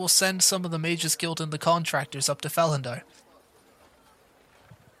 I will send some of the Mages Guild and the contractors up to Felindar.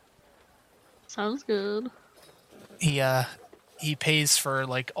 Sounds good. He pays for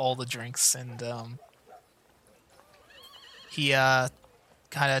like all the drinks, and he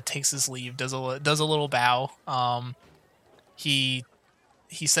kind of takes his leave, does a little bow.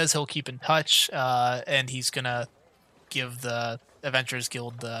 He says he'll keep in touch, and he's gonna give the Adventurers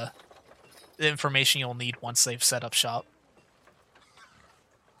Guild the information you'll need once they've set up shop.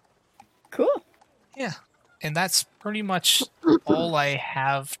 Cool. Yeah, and that's pretty much all I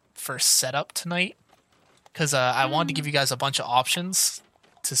have for setup tonight. Because I wanted to give you guys a bunch of options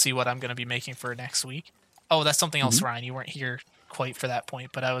to see what I'm going to be making for next week. Oh, that's something else, Ryan. You weren't here quite for that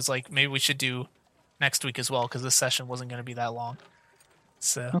point, but I was like, maybe we should do next week as well, because this session wasn't going to be that long.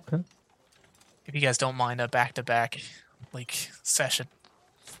 So, okay. If you guys don't mind a back-to-back like session.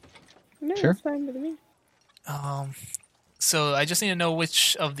 No, Sure. that's fine with me. So I just need to know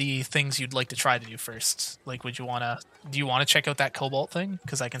which of the things you'd like to try to do first. Like, do you want to check out that Cobalt thing?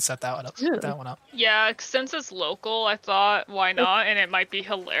 Because I can set that one up. Yeah. That one up. Yeah, since it's local, I thought, why not? And it might be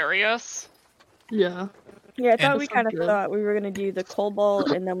hilarious. Yeah. Yeah, I thought we That kind of sounds good. thought we were gonna do the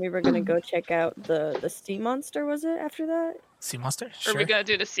Cobalt, and then we were gonna go check out the Sea Monster. Was it after that? Sea Monster? Are Sure. we gonna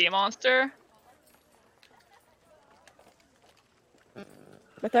do the sea monster?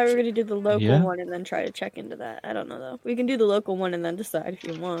 I thought we were gonna do the local Yeah. one and then try to check into that. I don't know though. We can do the local one and then decide if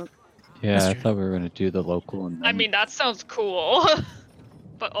you want. Yeah, That's I true. thought we were going to do the local and then... I mean, that sounds cool,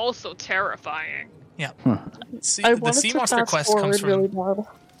 but also terrifying. I The wanted Sea to Monster fast quest comes forward from really bad.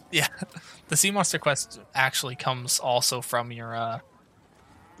 Yeah, the Sea Monster quest actually comes also from your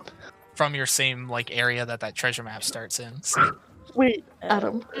same like area that treasure map starts in. So, Wait,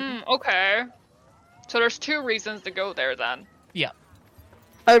 Adam. Okay. So there's two reasons to go there then. yeah,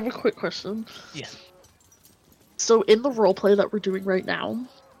 I have a quick question. Yes. So in the roleplay that we're doing right now,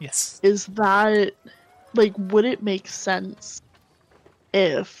 Yes. is that, like, would it make sense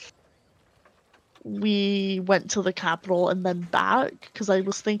if we went to the capital and then back? Because I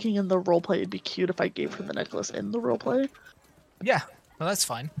was thinking in the roleplay it'd be cute if I gave her the necklace in the roleplay. Yeah, well, that's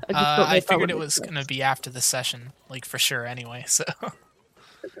fine. I just don't know I if that figured would it make was sense. going to be after the session, like, for sure anyway, so...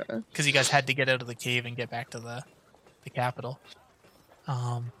 Okay. Because you guys had to get out of the cave and get back to the capital.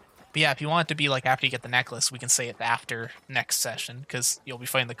 But yeah, if you want it to be, like, after you get the necklace, we can say it after next session, because you'll be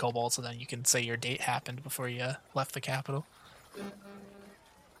fighting the kobolds, so then you can say your date happened before you left the capital.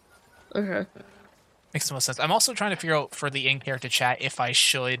 Okay. Makes the most sense. I'm also trying to figure out for the in-character chat if I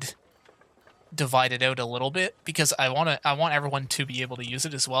should divide it out a little bit, because I want everyone to be able to use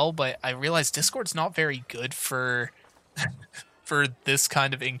it as well, but I realize Discord's not very good for for this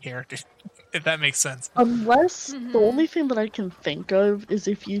kind of in-character, if that makes sense. Unless the only thing that I can think of is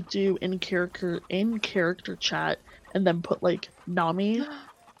if you do in character chat and then put like Nami,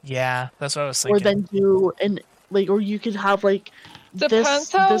 Yeah, that's what I was thinking. or then do or you could have like Depends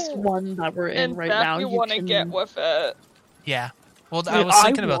this how one that we're in in right depth now. you You want to can get with it. Yeah. Well, I I mean, was I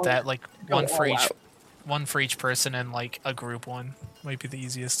thinking about want that, like go one for all each, out. one for each person, and like a group one might be the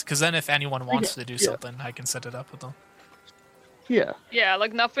easiest. Because then, if anyone wants to do something, I can set it up with them. Yeah. Yeah,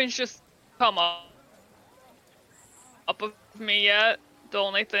 like nothing's just come up with me yet. The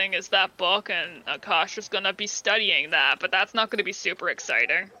only thing is that book, and Akasha's gonna be studying that, but that's not gonna be super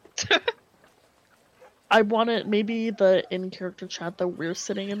exciting. I want it. Maybe the in-character chat that we're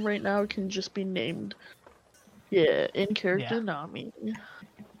sitting in right now can just be named, in-character Nami.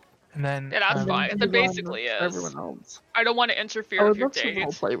 And then Yeah, that's fine. It basically is. Everyone else. I don't want to interfere I with would your love to date.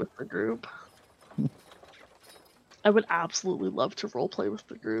 roleplay with the group. I would absolutely love to roleplay with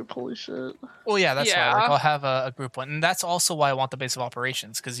the group. Holy shit. Well, yeah, that's Yeah. why. Like, I'll have a group one, and that's also why I want the base of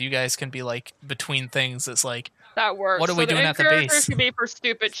operations, because you guys can be like between things. It's like, That works. What are we So doing at the in-characters base? can be for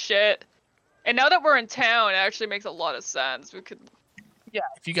stupid shit. And now that we're in town, it actually makes a lot of sense. We could. yeah,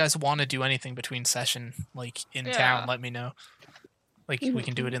 if you guys want to do anything between session, like in Yeah. town, let me know. Like, we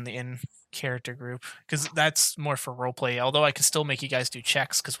can do it in the in-character group, because that's more for roleplay. Although I can still make you guys do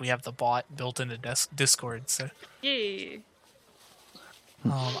checks, because we have the bot built into Discord. So, Yay.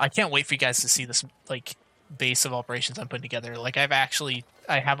 I can't wait for you guys to see this like base of operations I'm putting together. Like, I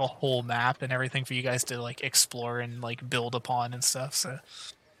have a whole map and everything for you guys to like explore and like build upon and stuff. So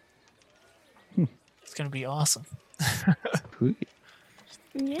it's gonna be awesome. But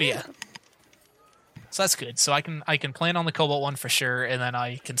yeah. So that's good. So I can plan on the Cobalt one for sure, and then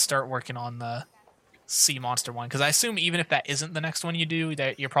I can start working on the Sea Monster one, because I assume even if that isn't the next one you do,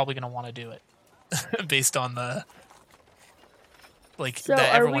 that you're probably gonna want to do it based on the So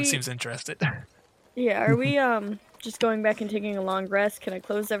that are everyone we- seems interested. Yeah, are we just going back and taking a long rest? Can I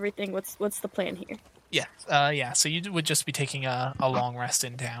close everything? What's the plan here? Yeah. So you would just be taking a long rest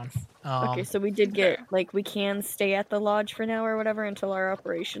in town. Okay, so we did get we can stay at the lodge for now or whatever until our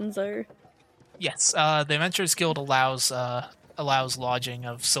operations are. Yes, the Adventurers Guild allows lodging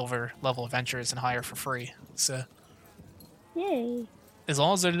of silver level adventurers and higher for free. So Yay! as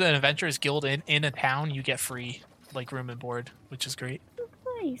long as there's an Adventurers Guild in a town, you get free like room and board, which is great.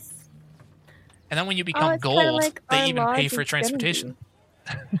 Nice. And then when you become it's kinda gold, like they our even pay lodge for is transportation.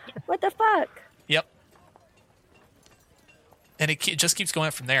 What the fuck? Yep. And it just keeps going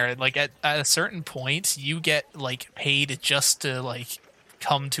up from there. Like at a certain point, you get like paid just to like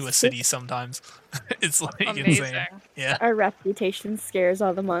come to a city. Sometimes it's like Amazing. insane. Yeah, Our reputation scares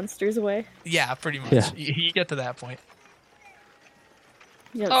all the monsters away. yeah, pretty much. Yeah. You get to that point.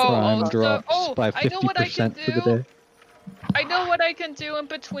 Yeah, Oh, Crime also- drops by I know what I can 50% for the do. day. I know what I can do in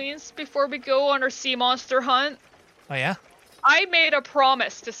betweens before we go on our sea monster hunt. Oh yeah. I made a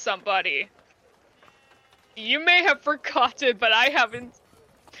promise to somebody. You may have forgotten, but I haven't,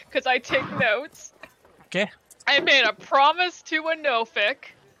 because I take notes. Okay. I made a promise to a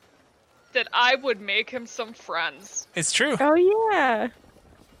Nothic that I would make him some friends. It's true. Oh yeah.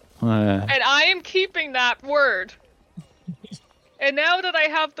 And I am keeping that word. And now that I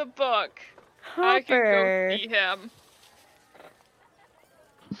have the book, I can Hopper. go see him.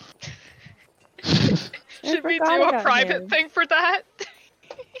 I Should we forgot do a about private him. thing for that?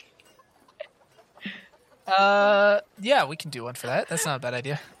 Yeah, we can do one for that. That's not a bad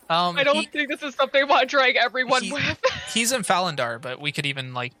idea. I don't think this is something I want to drag everyone he- with. He's in Falendar, but we could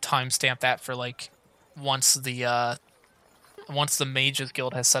even like timestamp that for like once the Mages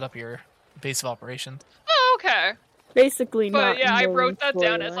Guild has set up your base of operations. Oh, okay. Basically not. But yeah, I known wrote that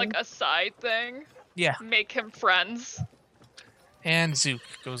down as storyline. like a side thing. Yeah, Make him friends. and Zook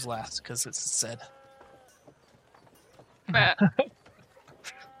goes last because it's said. Meh.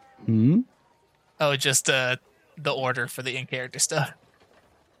 Oh, just the order for the in-character stuff.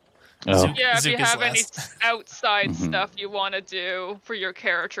 Oh. Yeah, if Zook you is have any last. outside stuff you want to do for your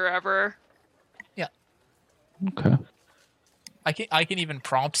character ever. Yeah. Okay. I can even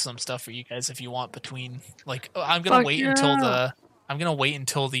prompt some stuff for you guys if you want between like I'm gonna wait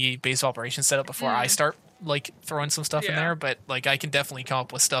until the base of operations set up before I start like throwing some stuff in there, but like I can definitely come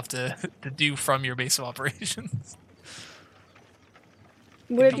up with stuff to do from your base of operations.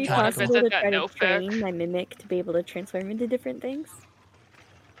 Would it be kinda possible cool. to try to Notebook. train my mimic to be able to transform into different things?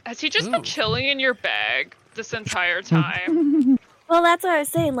 Has he just been chilling in your bag this entire time? Well, that's what I was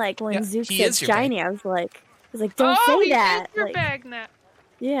saying. Like when Zook he said is your shiny, bag. I was like, don't say he that. is your Like, bag now.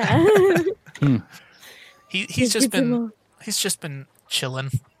 yeah. He's just been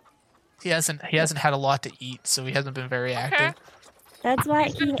chilling. He hasn't had a lot to eat, so he hasn't been very active. That's why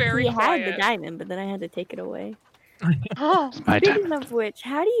He's been he very had the quiet. diamond, but then I had to take it away. Oh, My Speaking diamond. of which,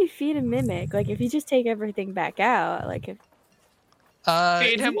 how do you feed a mimic? Like, if you just take everything back out, like if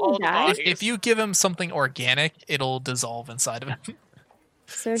Feed is him he all the gonna die? bodies. If you give him something organic, it'll dissolve inside of him.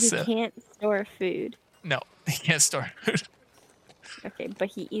 So he can't store food. No, he can't store food. Okay, but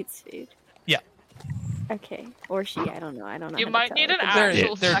he eats food. Yeah. Okay, or she. I don't know. I don't know. You how to might tell. need an It's a-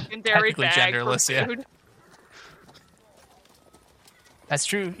 actual They're secondary technically bag genderless, for yeah. food. That's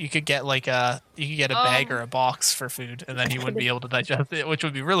true. You could get like a bag or a box for food, and then he wouldn't be able to digest it, which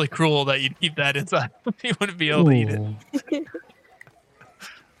would be really cruel that you'd keep that inside. He wouldn't be able to eat it.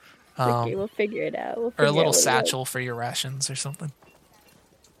 Okay, we'll figure it out. Or a little satchel for your rations or something.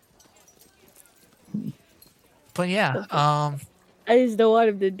 But yeah, I just don't want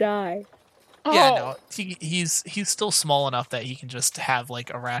him to die. yeah, no, he's still small enough that he can just have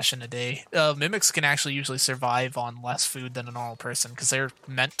like a ration a day. Mimics can actually usually survive on less food than a normal person because they're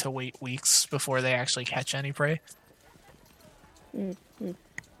meant to wait weeks before they actually catch any prey.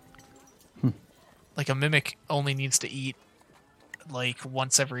 Like a mimic only needs to eat like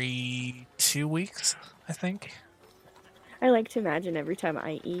once every 2 weeks, I think. I like to imagine every time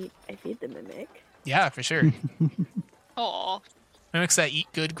I eat, I feed the mimic. Yeah, for sure. Aw. Mimics that eat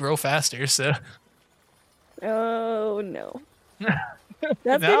good grow faster, so Oh no. That's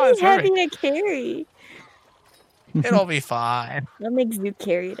No, gonna it's be heavy to carry. it'll be fine. I'll make Zook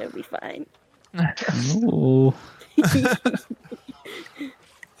carry it, it'll be fine. Oh.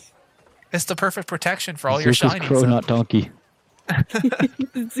 It's the perfect protection for all your Zook is shinies. crow, not donkey.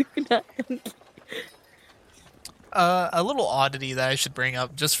 Zook not A little oddity that I should bring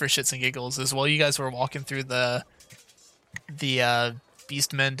up just for shits and giggles is while you guys were walking through the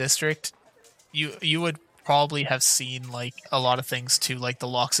Beastmen district, you would probably have seen like a lot of things too, like the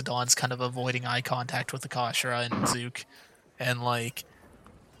Loxodons kind of avoiding eye contact with the Kashra and Zook, and like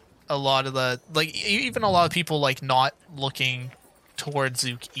a lot of the even a lot of people like not looking towards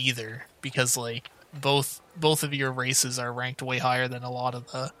Zook either, because like both of your races are ranked way higher than a lot of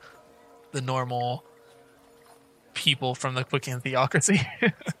the normal people from the Quicken Theocracy.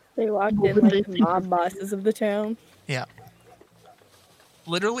 They walked in like mob bosses of the town. Yeah.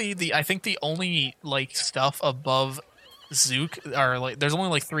 Literally, I think the only like stuff above Zook are like there's only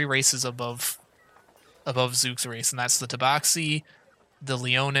like 3 races above Zook's race, and that's the Tabaxi, the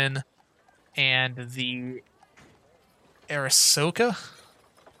Leonin, and the Arisoka.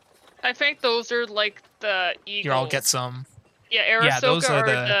 I think those are like the eagles. Here, I'll get some. Yeah,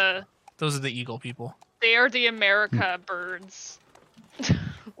 Arisoka those are the eagle people. They are the America birds.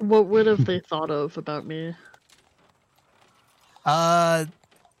 what would have they thought of about me?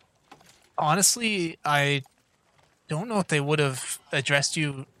 Honestly, I don't know if they would have addressed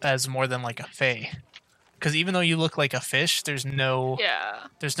you as more than like a fae. Because even though you look like a fish, there's no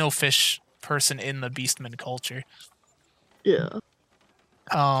fish person in the Beastman culture. Yeah.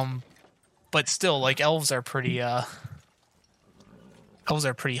 But still, like elves are pretty high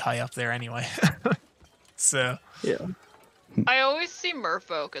up there anyway. So yeah. I always see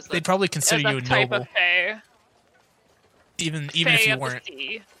merfolk as they'd probably consider you type noble, of fae. even Fae if you of the weren't.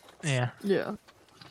 sea. Yeah. Yeah.